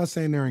 So I'm not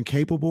saying they're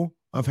incapable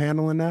of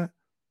handling that,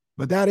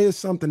 but that is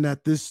something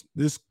that this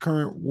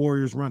current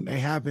Warriors run, they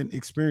haven't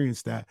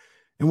experienced that.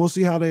 And we'll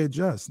see how they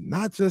adjust,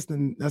 not just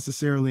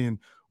necessarily in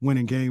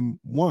winning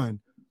game one,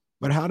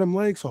 but how them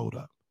legs hold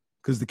up.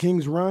 Because the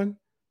Kings run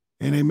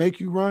and they make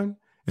you run,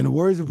 and the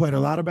Warriors have played a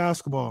lot of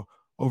basketball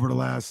over the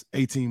last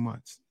 18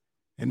 months.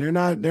 And they're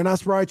not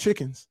spry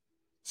chickens.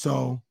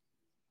 So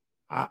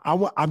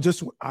I'm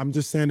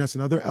just saying that's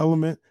another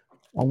element.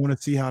 I want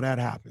to see how that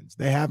happens.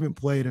 They haven't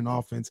played an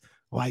offense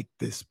like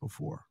this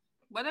before.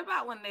 What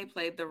about when they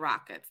played the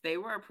Rockets? They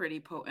were a pretty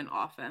potent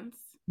offense.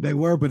 They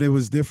were, but it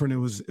was different. It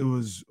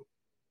was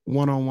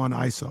one-on-one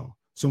ISO.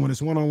 So when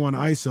it's one-on-one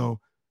ISO,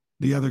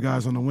 the other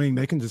guys on the wing,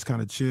 they can just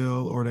kind of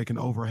chill, or they can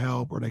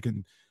overhelp, or they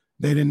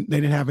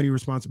didn't have any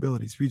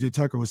responsibilities. PJ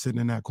Tucker was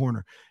sitting in that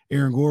corner.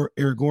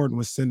 Eric Gordon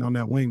was sitting on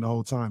that wing the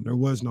whole time. There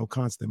was no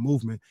constant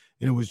movement,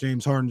 and it was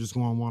James Harden just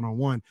going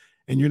one-on-one.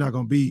 And you're not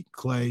going to beat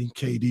Clay,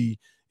 KD,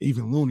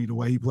 even Looney the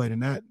way he played in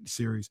that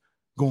series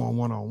going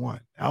one-on-one.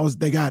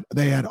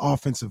 They had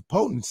offensive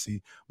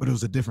potency, but it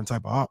was a different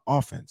type of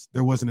offense.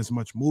 There wasn't as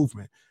much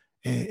movement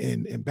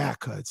and back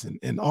cuts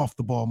and off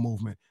the ball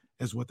movement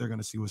as what they're going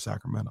to see with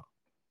Sacramento.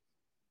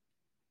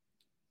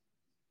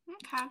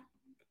 Okay.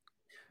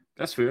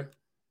 That's fair.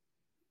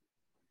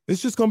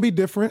 It's just going to be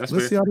different.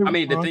 Let's see how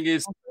the thing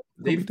is,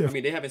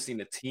 they haven't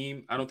seen a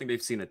team. I don't think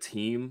they've seen a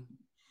team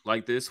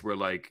like this where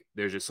like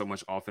there's just so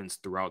much offense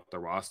throughout the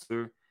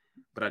roster.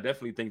 But I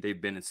definitely think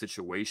they've been in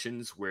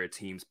situations where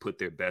teams put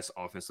their best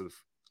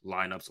offensive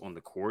lineups on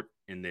the court,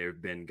 and there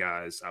have been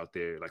guys out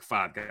there, like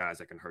 5 guys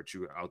that can hurt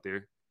you out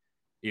there.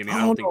 You know, I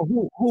don't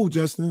know who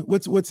Justin.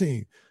 What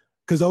team?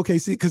 Because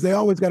OKC, because they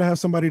always got to have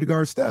somebody to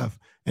guard Steph,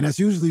 and that's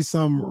usually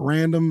some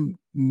random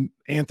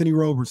Anthony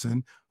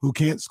Roberson who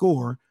can't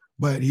score,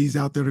 but he's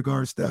out there to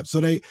guard Steph.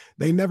 So they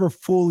never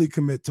fully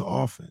commit to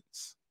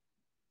offense.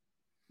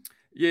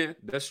 Yeah,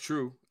 that's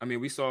true. I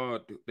mean, we saw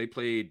they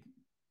played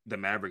the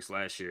Mavericks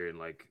last year, and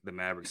like the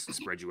Mavericks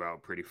spread you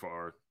out pretty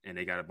far, and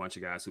they got a bunch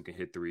of guys who can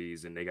hit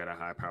threes, and they got a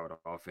high-powered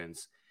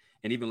offense.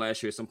 And even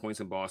last year, at some points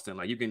in Boston,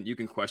 like you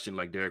can question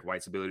like Derek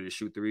White's ability to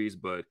shoot threes,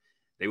 but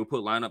they would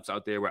put lineups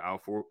out there where Al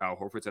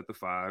Horford's at the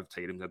 5,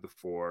 Tatum's at the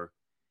 4,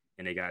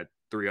 and they got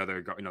 3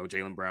 other,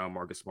 Jaylen Brown,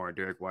 Marcus Smart,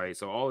 Derek White.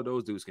 So all of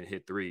those dudes can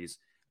hit threes.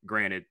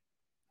 Granted,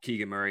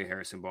 Keegan Murray,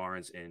 Harrison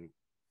Barnes, and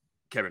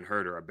Kevin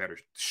Huerter are better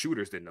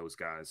shooters than those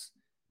guys,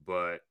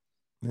 but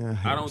yeah,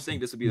 I don't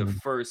think this would be the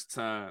first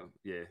time.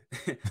 Yeah,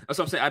 that's what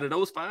I'm saying. Out of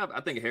those 5,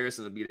 I think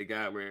Harrison would be the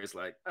guy where it's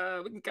like,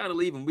 we can kind of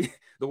leave him.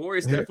 The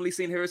Warriors definitely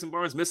seen Harrison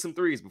Barnes miss some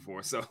threes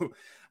before. So,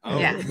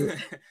 yes,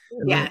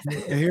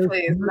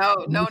 please,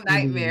 no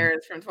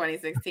nightmares from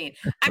 2016.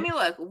 I mean,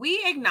 look,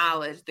 we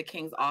acknowledge the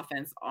Kings'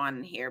 offense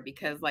on here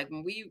because, like,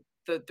 when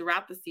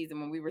throughout the season,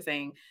 when we were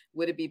saying,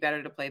 would it be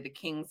better to play the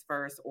Kings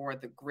first or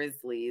the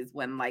Grizzlies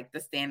when like the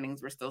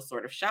standings were still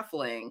sort of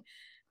shuffling?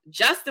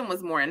 Justin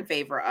was more in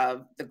favor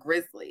of the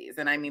Grizzlies.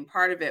 And I mean,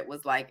 part of it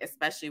was like,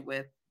 especially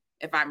with,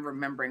 if I'm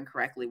remembering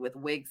correctly, with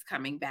Wiggs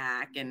coming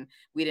back and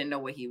we didn't know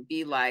what he would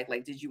be like.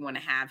 Like, did you want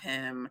to have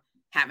him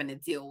having to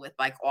deal with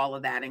like all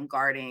of that and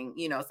guarding,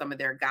 some of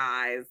their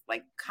guys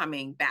like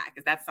coming back?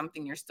 Is that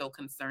something you're still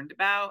concerned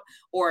about?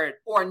 Or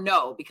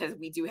no, because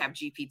we do have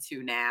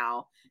GP2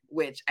 now,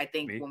 which I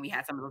think when we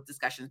had some of those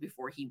discussions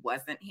before he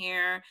wasn't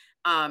here,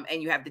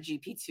 and you have the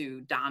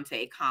GP2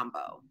 Dante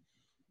combo.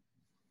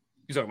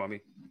 You talking about me?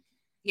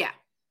 Yeah.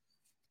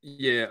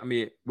 Yeah, I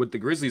mean, with the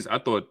Grizzlies,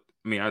 I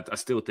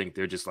still think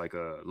they're just like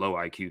a low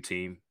IQ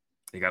team.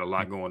 They got a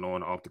lot going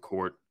on off the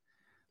court.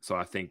 So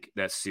I think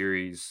that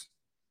series,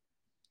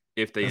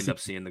 if they end up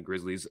seeing the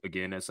Grizzlies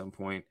again at some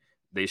point,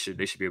 they should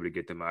be able to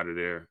get them out of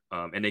there.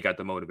 And they got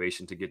the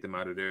motivation to get them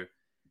out of there.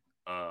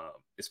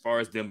 As far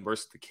as them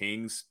versus the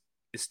Kings,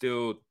 it's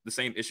still the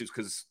same issues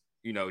because,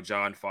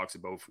 Ja and Fox are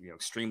both,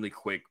 extremely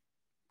quick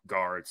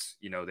guards.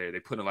 They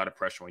put a lot of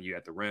pressure on you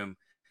at the rim.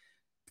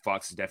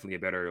 Fox is definitely a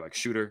better like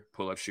shooter,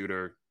 pull-up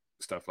shooter,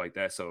 stuff like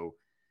that. So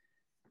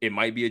it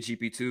might be a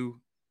GP2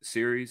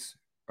 series,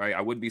 right?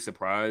 I wouldn't be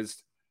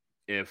surprised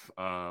if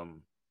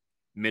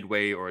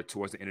midway or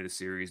towards the end of the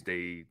series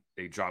they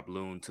drop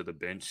Loon to the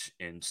bench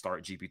and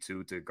start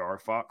GP2 to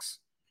guard Fox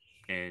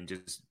and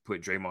just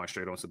put Draymond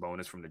straight on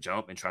Sabonis from the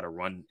jump and try to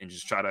run and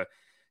just try to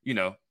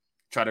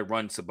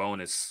run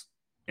Sabonis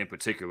in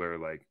particular,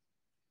 like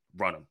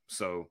run him.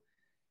 So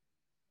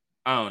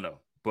I don't know,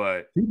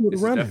 but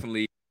it's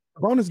definitely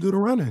Sabonis do the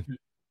running.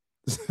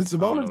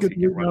 Sabonis get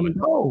the run and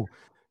go.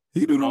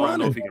 He do the running. I don't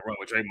know if he can run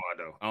with Draymond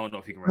though. I don't know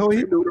if he can run. No, with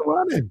he Draymond. do the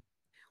running.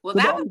 Well,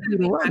 that was going to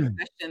be my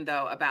question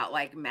though about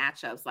like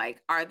matchups.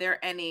 Like, are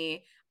there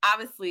any?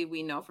 Obviously,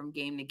 we know from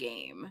game to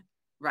game,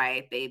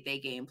 right? They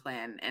game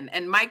plan,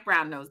 and Mike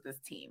Brown knows this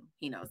team.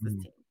 He knows this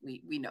team.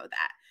 We know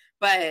that.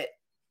 But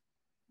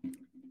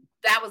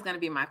that was going to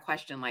be my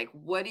question. Like,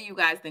 what do you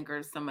guys think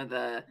are some of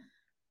the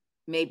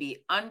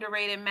maybe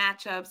underrated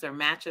matchups or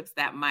matchups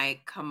that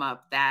might come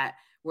up that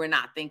we're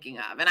not thinking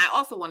of? And I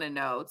also want to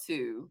know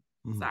too,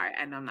 sorry,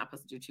 I know I'm not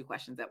supposed to do 2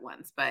 questions at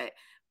once, but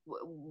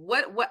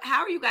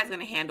how are you guys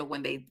going to handle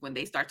when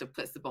they start to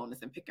put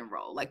Sabonis in pick and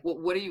roll? Like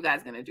what are you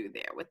guys going to do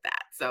there with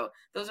that? So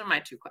those are my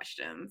 2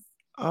 questions.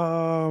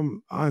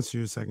 I'll answer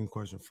your second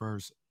question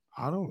first.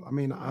 I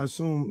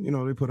assume,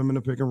 they put him in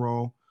the pick and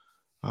roll.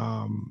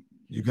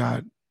 You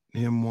got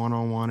him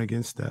one-on-one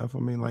against Steph. I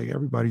mean, like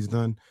everybody's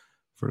done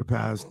for the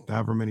past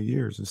however many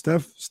years. And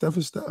Steph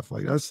is Steph.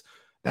 Like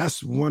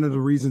that's one of the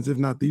reasons, if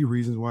not the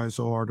reasons, why it's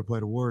so hard to play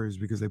the Warriors,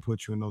 because they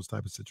put you in those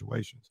type of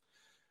situations.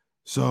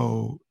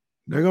 So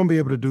they're going to be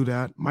able to do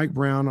that. Mike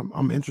Brown,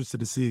 I'm interested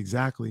to see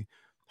exactly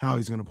how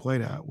he's going to play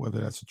that, whether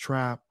that's a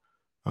trap,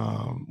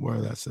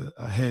 whether that's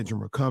a hedge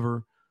and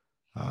recover.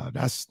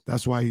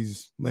 That's why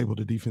he's labeled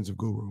a defensive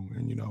guru.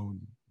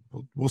 And,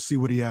 we'll see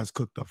what he has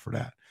cooked up for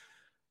that.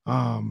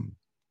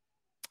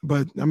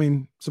 But I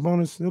mean,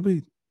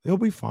 Sabonis, he'll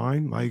be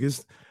fine. Like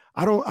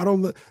I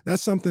don't.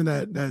 That's something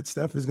that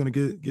Steph is going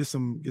to get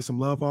some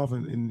love off,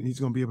 and he's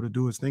going to be able to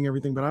do his thing,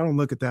 everything. But I don't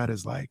look at that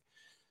as like,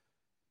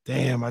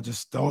 damn, I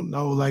just don't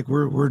know. Like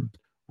we're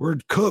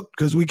cooked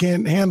because we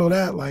can't handle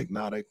that. Like,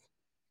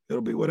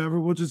 it'll be whatever.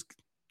 We'll just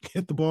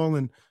hit the ball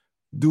and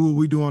do what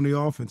we do on the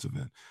offensive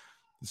end.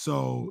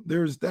 So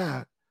there's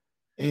that.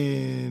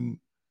 And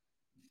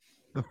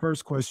the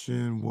first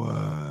question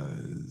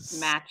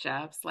was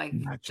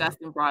matchups.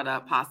 Justin brought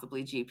up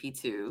possibly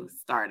GP2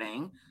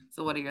 starting.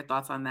 So what are your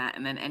thoughts on that?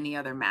 And then any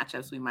other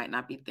matchups we might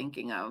not be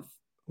thinking of?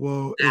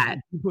 Well,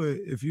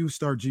 if you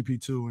start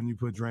GP2 and you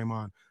put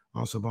Draymond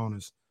on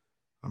Sabonis,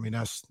 I mean,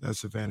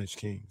 that's advantage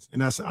Kings.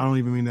 And I don't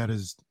even mean that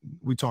as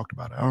we talked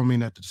about it. I don't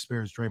mean that to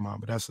disparage Draymond,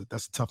 but that's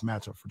a tough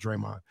matchup for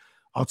Draymond.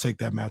 I'll take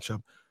that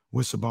matchup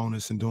with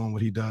Sabonis and doing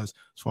what he does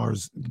as far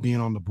as being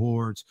on the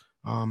boards,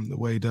 the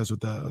way he does with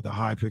the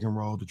high pick and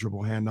roll, the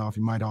dribble handoff.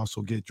 He might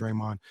also get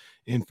Draymond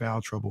in foul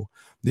trouble.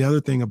 The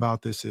other thing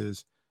about this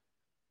is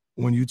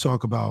when you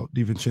talk about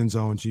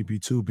DiVincenzo and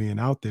GP2 being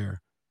out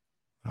there,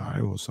 all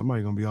right, well,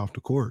 somebody's going to be off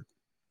the court.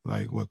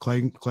 Like, what,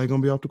 Clay going to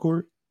be off the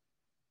court?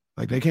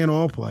 Like, they can't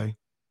all play.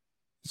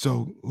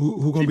 So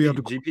who going to be off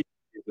the court?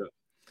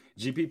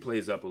 GP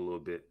plays up a little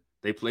bit.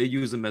 They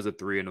use him as a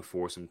 3 and a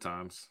 4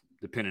 sometimes,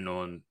 depending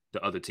on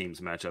the other team's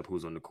matchup,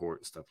 who's on the court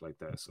and stuff like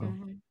that. So,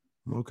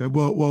 okay.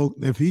 Well,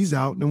 if he's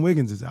out, then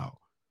Wiggins is out,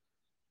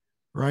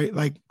 right?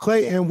 Like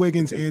Clay and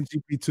Wiggins and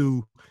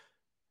GP2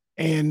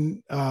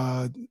 and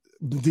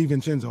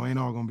DiVincenzo ain't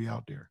all gonna be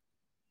out there.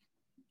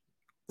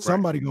 Right.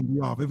 Somebody gonna be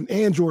off,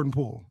 and Jordan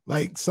Poole,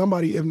 like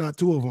somebody, if not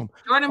two of them.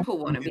 Jordan Poole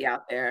wouldn't be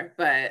out there,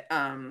 but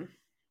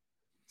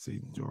see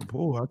Jordan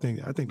Poole, I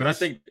think. But I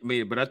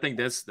think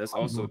that's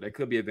also that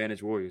could be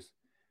advantage Warriors.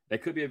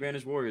 That could be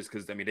advantage Warriors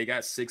because I mean they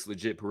got 6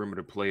 legit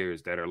perimeter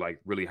players that are like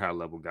really high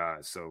level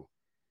guys. So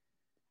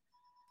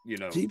you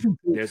know, see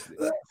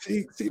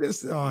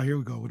this. Oh, here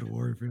we go with the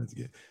Warrior fans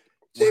again.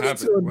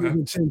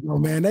 GP2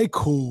 man, they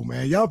cool,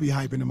 man. Y'all be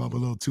hyping them up a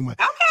little too much.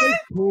 Okay, they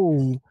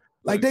cool.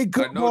 Like they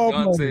good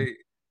ball players.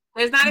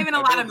 There's not even a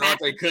lot of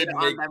matches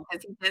on them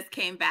because he just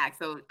came back.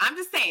 So I'm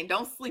just saying,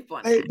 don't sleep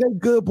on that. They're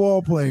good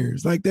ball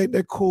players. Like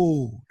they're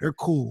cool. They're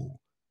cool.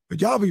 But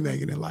y'all be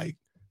making it like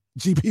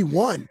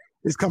GP1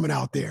 is coming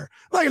out there.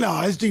 Like,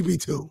 no, it's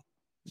GP2.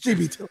 It's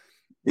GP2.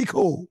 He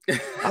cool.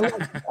 I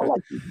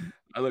like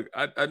Look,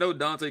 I know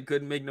Dante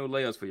couldn't make no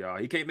layups for y'all.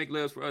 He can't make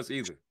layups for us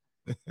either.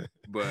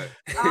 But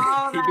he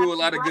do a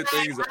lot of good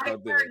things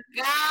out there.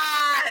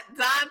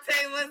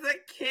 Dante was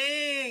a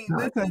king.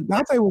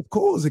 Dante was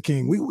cool as a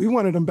king. We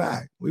wanted him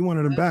back. We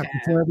wanted him back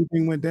before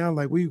everything went down.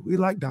 Like we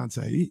like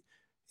Dante.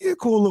 He a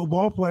cool little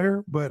ball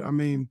player, but I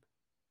mean,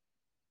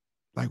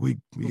 like we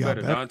got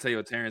better, Dante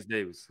or Terrence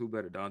Davis? Who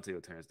better, Dante or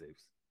Terrence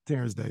Davis?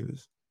 Terrence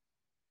Davis.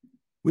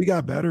 We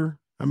got better.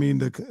 I mean,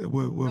 the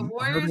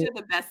Warriors are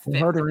the best fit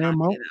for Dante,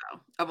 though.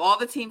 Of all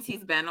the teams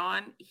he's been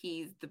on,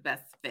 he's the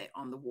best fit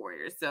on the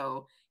Warriors.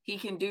 So he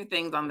can do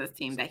things on this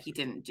team that he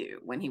didn't do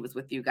when he was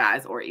with you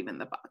guys or even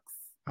the Bucks.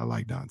 I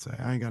like Dante.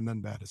 I ain't got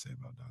nothing bad to say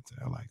about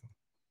Dante. I like him.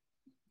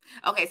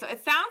 Okay, so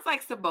it sounds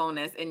like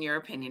Sabonis, in your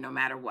opinion, no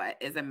matter what,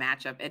 is a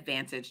matchup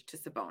advantage to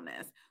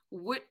Sabonis.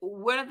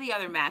 What are the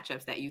other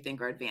matchups that you think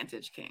are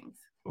advantage Kings?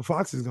 Well,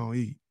 Fox is gonna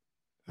eat.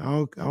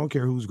 I don't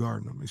care who's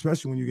guarding him,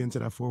 especially when you get into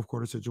that fourth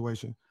quarter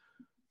situation.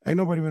 Ain't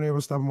nobody been able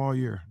to stop him all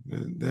year.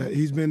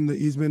 He's been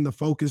the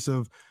focus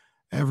of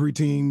every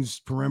team's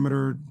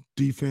perimeter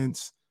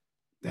defense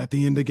at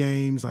the end of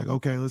games. Like,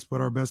 okay, let's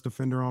put our best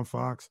defender on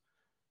Fox.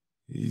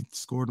 He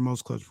scored the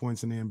most clutch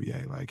points in the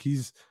NBA. Like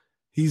he's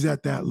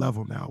at that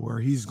level now where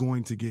he's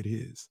going to get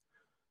his.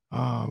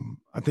 I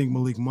think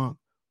Malik Monk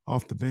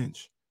off the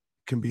bench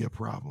can be a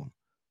problem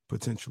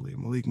potentially.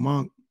 Malik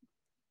Monk,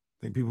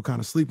 I think people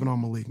kind of sleeping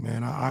on Malik,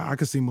 man. I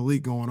could see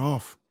Malik going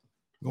off.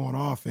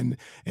 And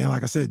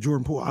like I said,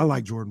 Jordan Poole, I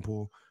like Jordan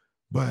Poole,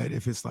 but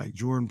if it's like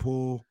Jordan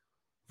Poole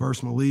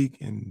versus Malik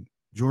and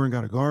Jordan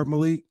got to guard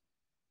Malik,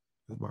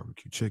 that's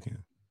barbecue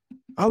chicken.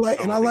 I like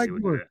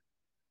Jordan.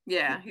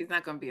 Yeah, he's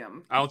not going to be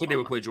him. I don't think they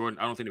would play Jordan.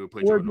 I don't think they would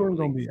play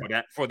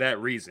Jordan for that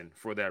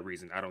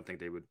reason. I don't think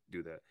they would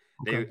do that.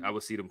 Okay. I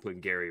would see them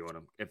putting Gary on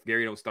him. If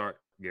Gary don't start,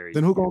 Gary.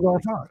 Then who going to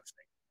guard Fox?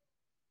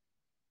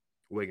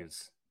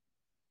 Wiggins.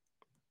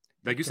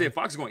 Like you said,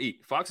 Fox is going to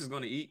eat. Fox is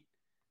going to eat.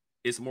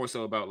 It's more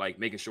so about like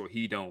making sure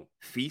he don't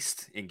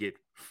feast and get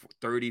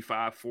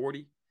 35,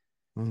 40.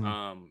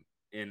 Mm-hmm.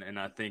 And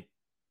I think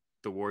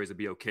the Warriors will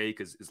be okay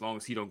because as long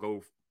as he don't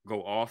go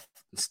off,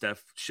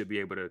 Steph should be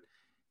able to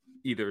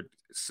either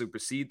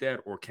supersede that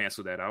or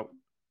cancel that out.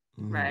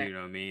 Right. You know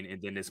what I mean?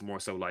 And then it's more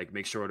so like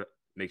make sure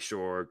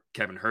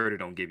Kevin Huerter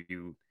don't give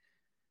you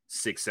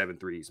 6-7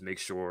 threes. Make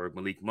sure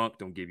Malik Monk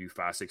don't give you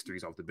 5-6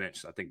 threes off the bench.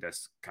 So I think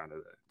that's kind of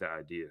the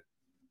idea.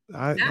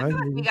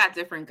 We got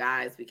different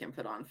guys we can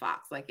put on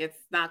Fox. Like it's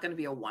not going to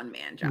be a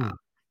one-man job.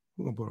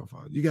 We're gonna put on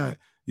Fox. You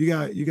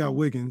got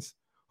Wiggins,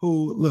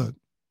 who look,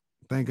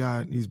 thank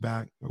God he's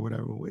back or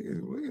whatever.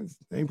 Wiggins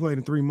ain't played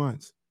in 3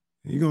 months.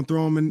 You're gonna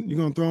throw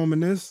him in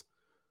this.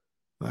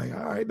 Like,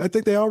 all right, I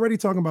think they already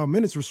talking about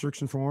minutes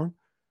restriction for him.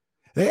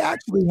 They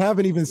actually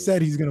haven't even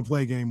said he's going to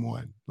play game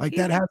 1. Like,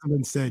 that hasn't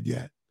been said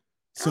yet.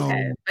 So,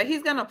 okay, but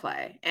he's gonna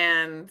play,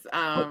 and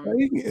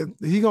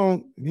he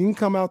can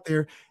come out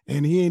there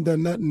and he ain't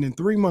done nothing in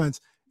 3 months,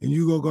 and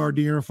you go guard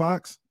De'Aaron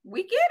Fox.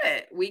 We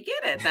get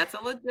it. That's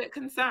a legit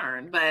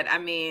concern, but I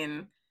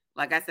mean,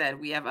 like I said,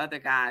 we have other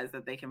guys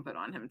that they can put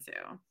on him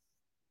too.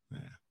 Yeah.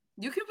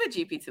 You can put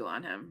GP2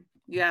 on him.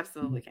 You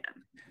absolutely can.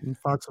 And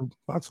Fox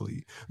will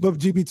eat, but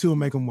GP2 will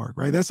make him work,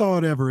 right? That's all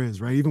it ever is,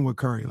 right? Even with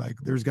Curry, like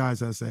there's guys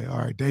that say, "All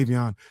right,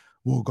 Davion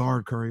will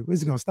guard Curry."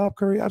 Is he going to stop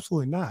Curry?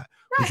 Absolutely not.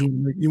 Right.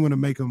 But you want to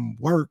make him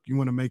work. You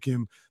want to make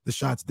him the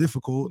shots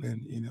difficult,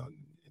 and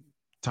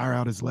tire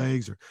out his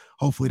legs, or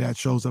hopefully that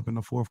shows up in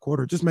the fourth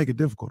quarter. Just make it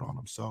difficult on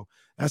him. So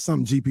that's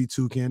something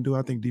GP2 can do.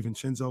 I think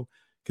DiVincenzo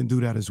can do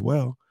that as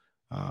well.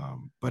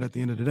 But at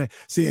the end of the day,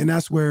 see, and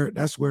that's where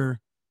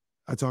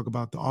I talk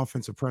about the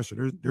offensive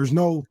pressure. There's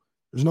no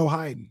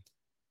hiding.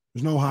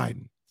 There's no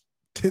hiding.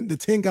 The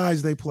 10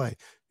 guys they play,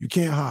 you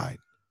can't hide.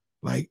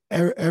 Like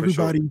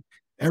everybody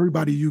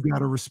you got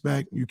to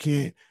respect. You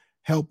can't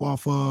help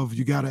off of.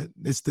 You got to.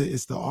 It's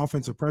the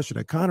offensive pressure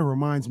that kind of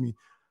reminds me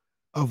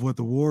of what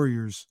the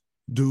Warriors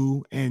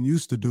do and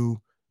used to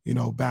do.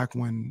 Back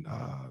when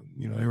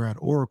they were at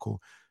Oracle,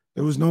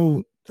 there was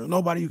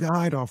nobody you could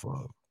hide off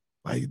of.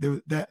 Like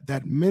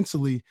that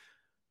mentally,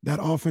 that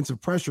offensive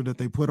pressure that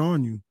they put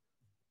on you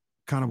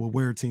kind of will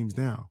wear teams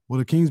down. Will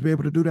the Kings be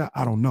able to do that?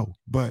 I don't know,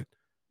 but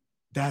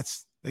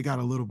they got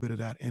a little bit of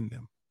that in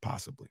them,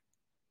 possibly.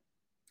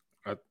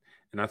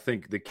 And I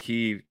think the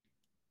key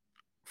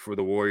for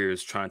the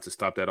Warriors trying to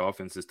stop that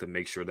offense is to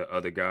make sure that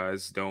other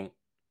guys don't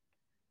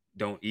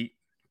eat,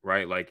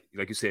 right? Like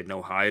you said,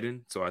 no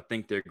hiding. So I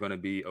think they're going to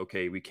be,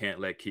 okay, we can't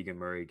let Keegan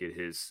Murray get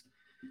his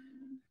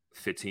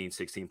 15,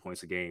 16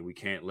 points a game. We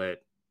can't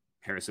let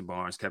Harrison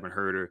Barnes, Kevin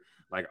Huerter,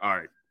 like, all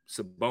right,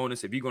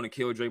 Sabonis, if you're going to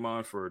kill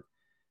Draymond for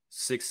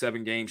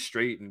 6-7 games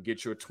straight and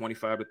get your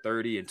 25 to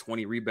 30 and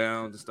 20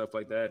 rebounds and stuff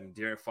like that, and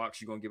De'Aaron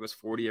Fox, you're going to give us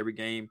 40 every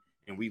game,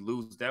 and we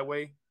lose that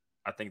way,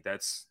 I think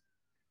that's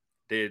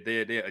they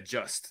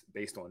adjust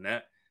based on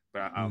that.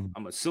 But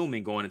I'm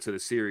assuming going into the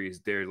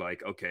series, they're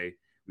like, okay,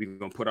 we're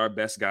going to put our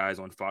best guys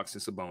on Fox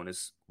and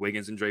Sabonis,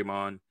 Wiggins and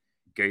Draymond,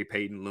 Gary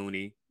Payton,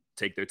 Looney,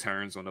 take their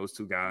turns on those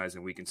two guys,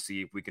 and we can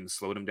see if we can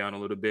slow them down a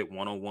little bit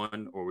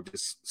one-on-one or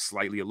just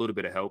slightly a little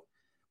bit of help.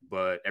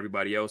 But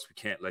everybody else, we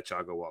can't let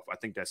y'all go off. I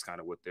think that's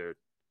kind of what their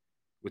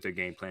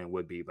game plan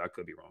would be, but I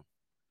could be wrong.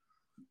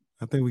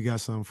 I think we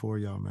got something for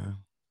y'all, man.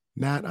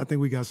 Nat, I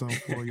think we got something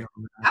for y'all,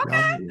 Okay.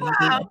 man.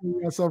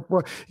 We got something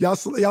for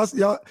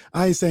y'all.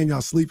 I ain't saying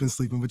y'all sleeping,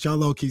 but y'all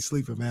low key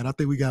sleeping, man. I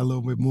think we got a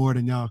little bit more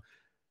than y'all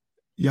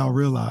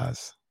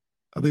realize.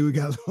 I think we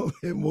got a little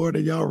bit more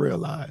than y'all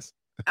realize.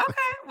 Okay.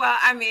 Well,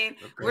 I mean,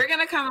 we're going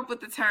to come up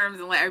with the terms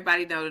and let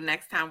everybody know the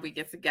next time we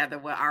get together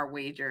what our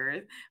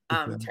wager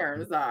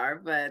terms are.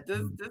 But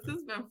this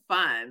has been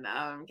fun.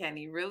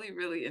 Kenny, really,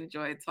 really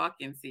enjoyed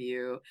talking to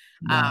you.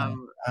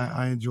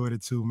 I enjoyed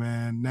it too,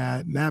 man.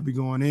 Nat be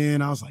going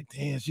in. I was like,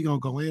 damn, she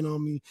going to go in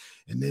on me.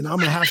 And then I'm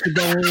going to have to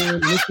go in.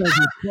 It's going to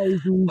get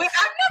crazy. Wait,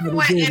 I never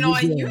went in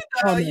on you,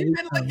 though. You've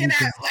been looking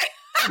at like.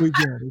 We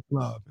good. It's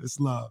love. It's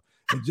love.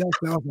 And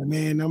Justin, I was like,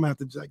 man, I'm going to have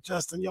to be like,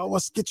 Justin, y'all,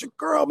 let's get your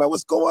girl, man.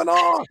 What's going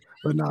on?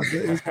 But no,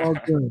 it's all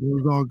good. It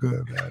was all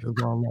good, man. It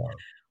was all love.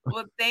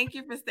 Well, thank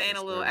you for staying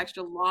a little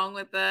extra long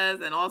with us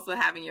and also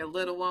having your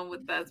little one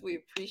with us. We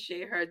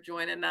appreciate her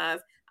joining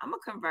us. I'm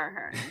going to convert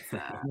her.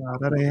 No,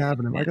 that ain't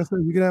happening. Like I said,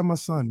 you can have my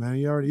son, man.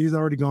 He's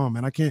already gone,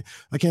 man. I can't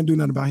do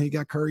nothing about it. He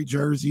got Curry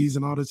jerseys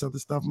and all this other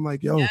stuff. I'm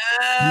like, yo,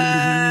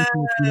 right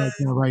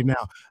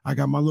now. I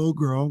got my little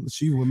girl.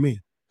 She with me.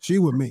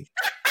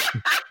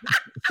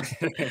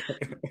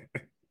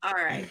 All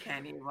right,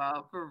 Kenny.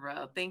 Well, for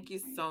real, thank you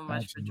so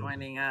much for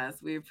joining us.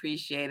 We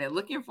appreciate it.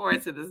 Looking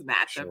forward to this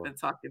matchup and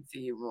talking to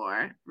you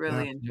more.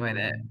 Really enjoyed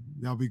it.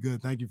 Y'all be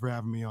good. Thank you for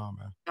having me on,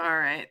 man. All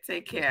right.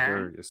 Take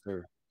care. Yes,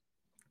 sir.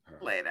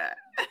 Later.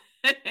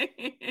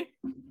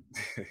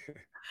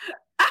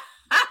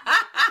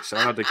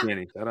 Shout out to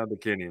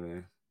Kenny,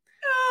 man.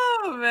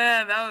 Oh,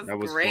 man. That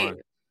was great.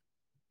 Fun.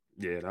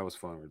 Yeah, that was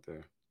fun right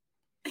there.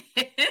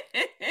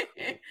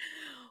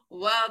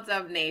 Well,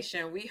 Dub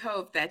Nation, we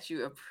hope that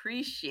you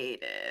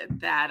appreciated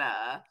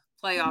that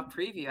playoff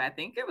preview. I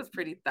think it was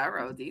pretty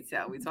thorough,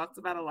 detailed. We talked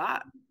about a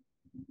lot.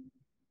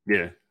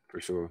 Yeah, for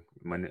sure.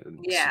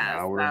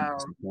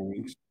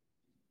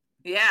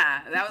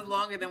 Yeah, that was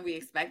longer than we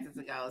expected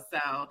to go.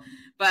 So,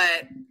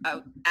 but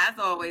as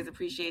always,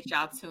 appreciate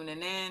y'all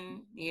tuning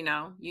in. You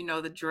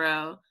know the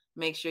drill.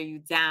 Make sure you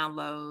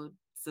download,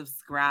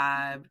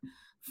 subscribe,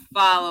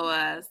 follow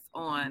us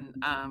on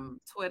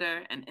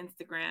Twitter and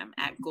Instagram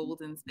at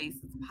Golden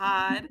Spaces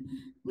Pod.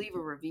 Leave a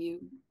review.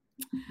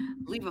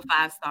 Leave a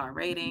 5-star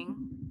rating.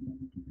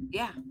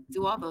 Yeah,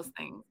 do all those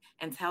things.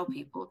 And tell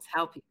people,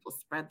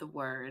 spread the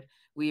word.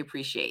 We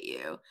appreciate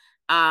you.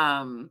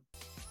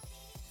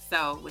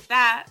 So with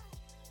that,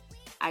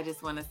 I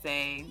just want to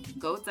say,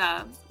 go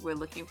Dubs. We're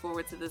looking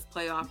forward to this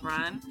playoff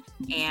run.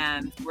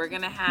 And we're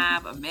going to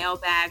have a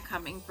mailbag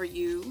coming for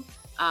you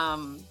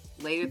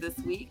later this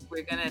week.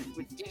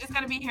 You're just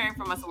gonna be hearing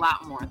from us a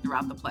lot more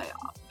throughout the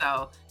playoffs.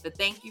 So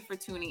thank you for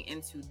tuning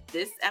into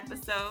this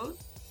episode.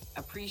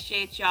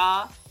 Appreciate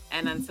y'all.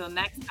 And until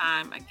next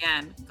time,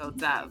 again, go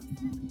Dubs.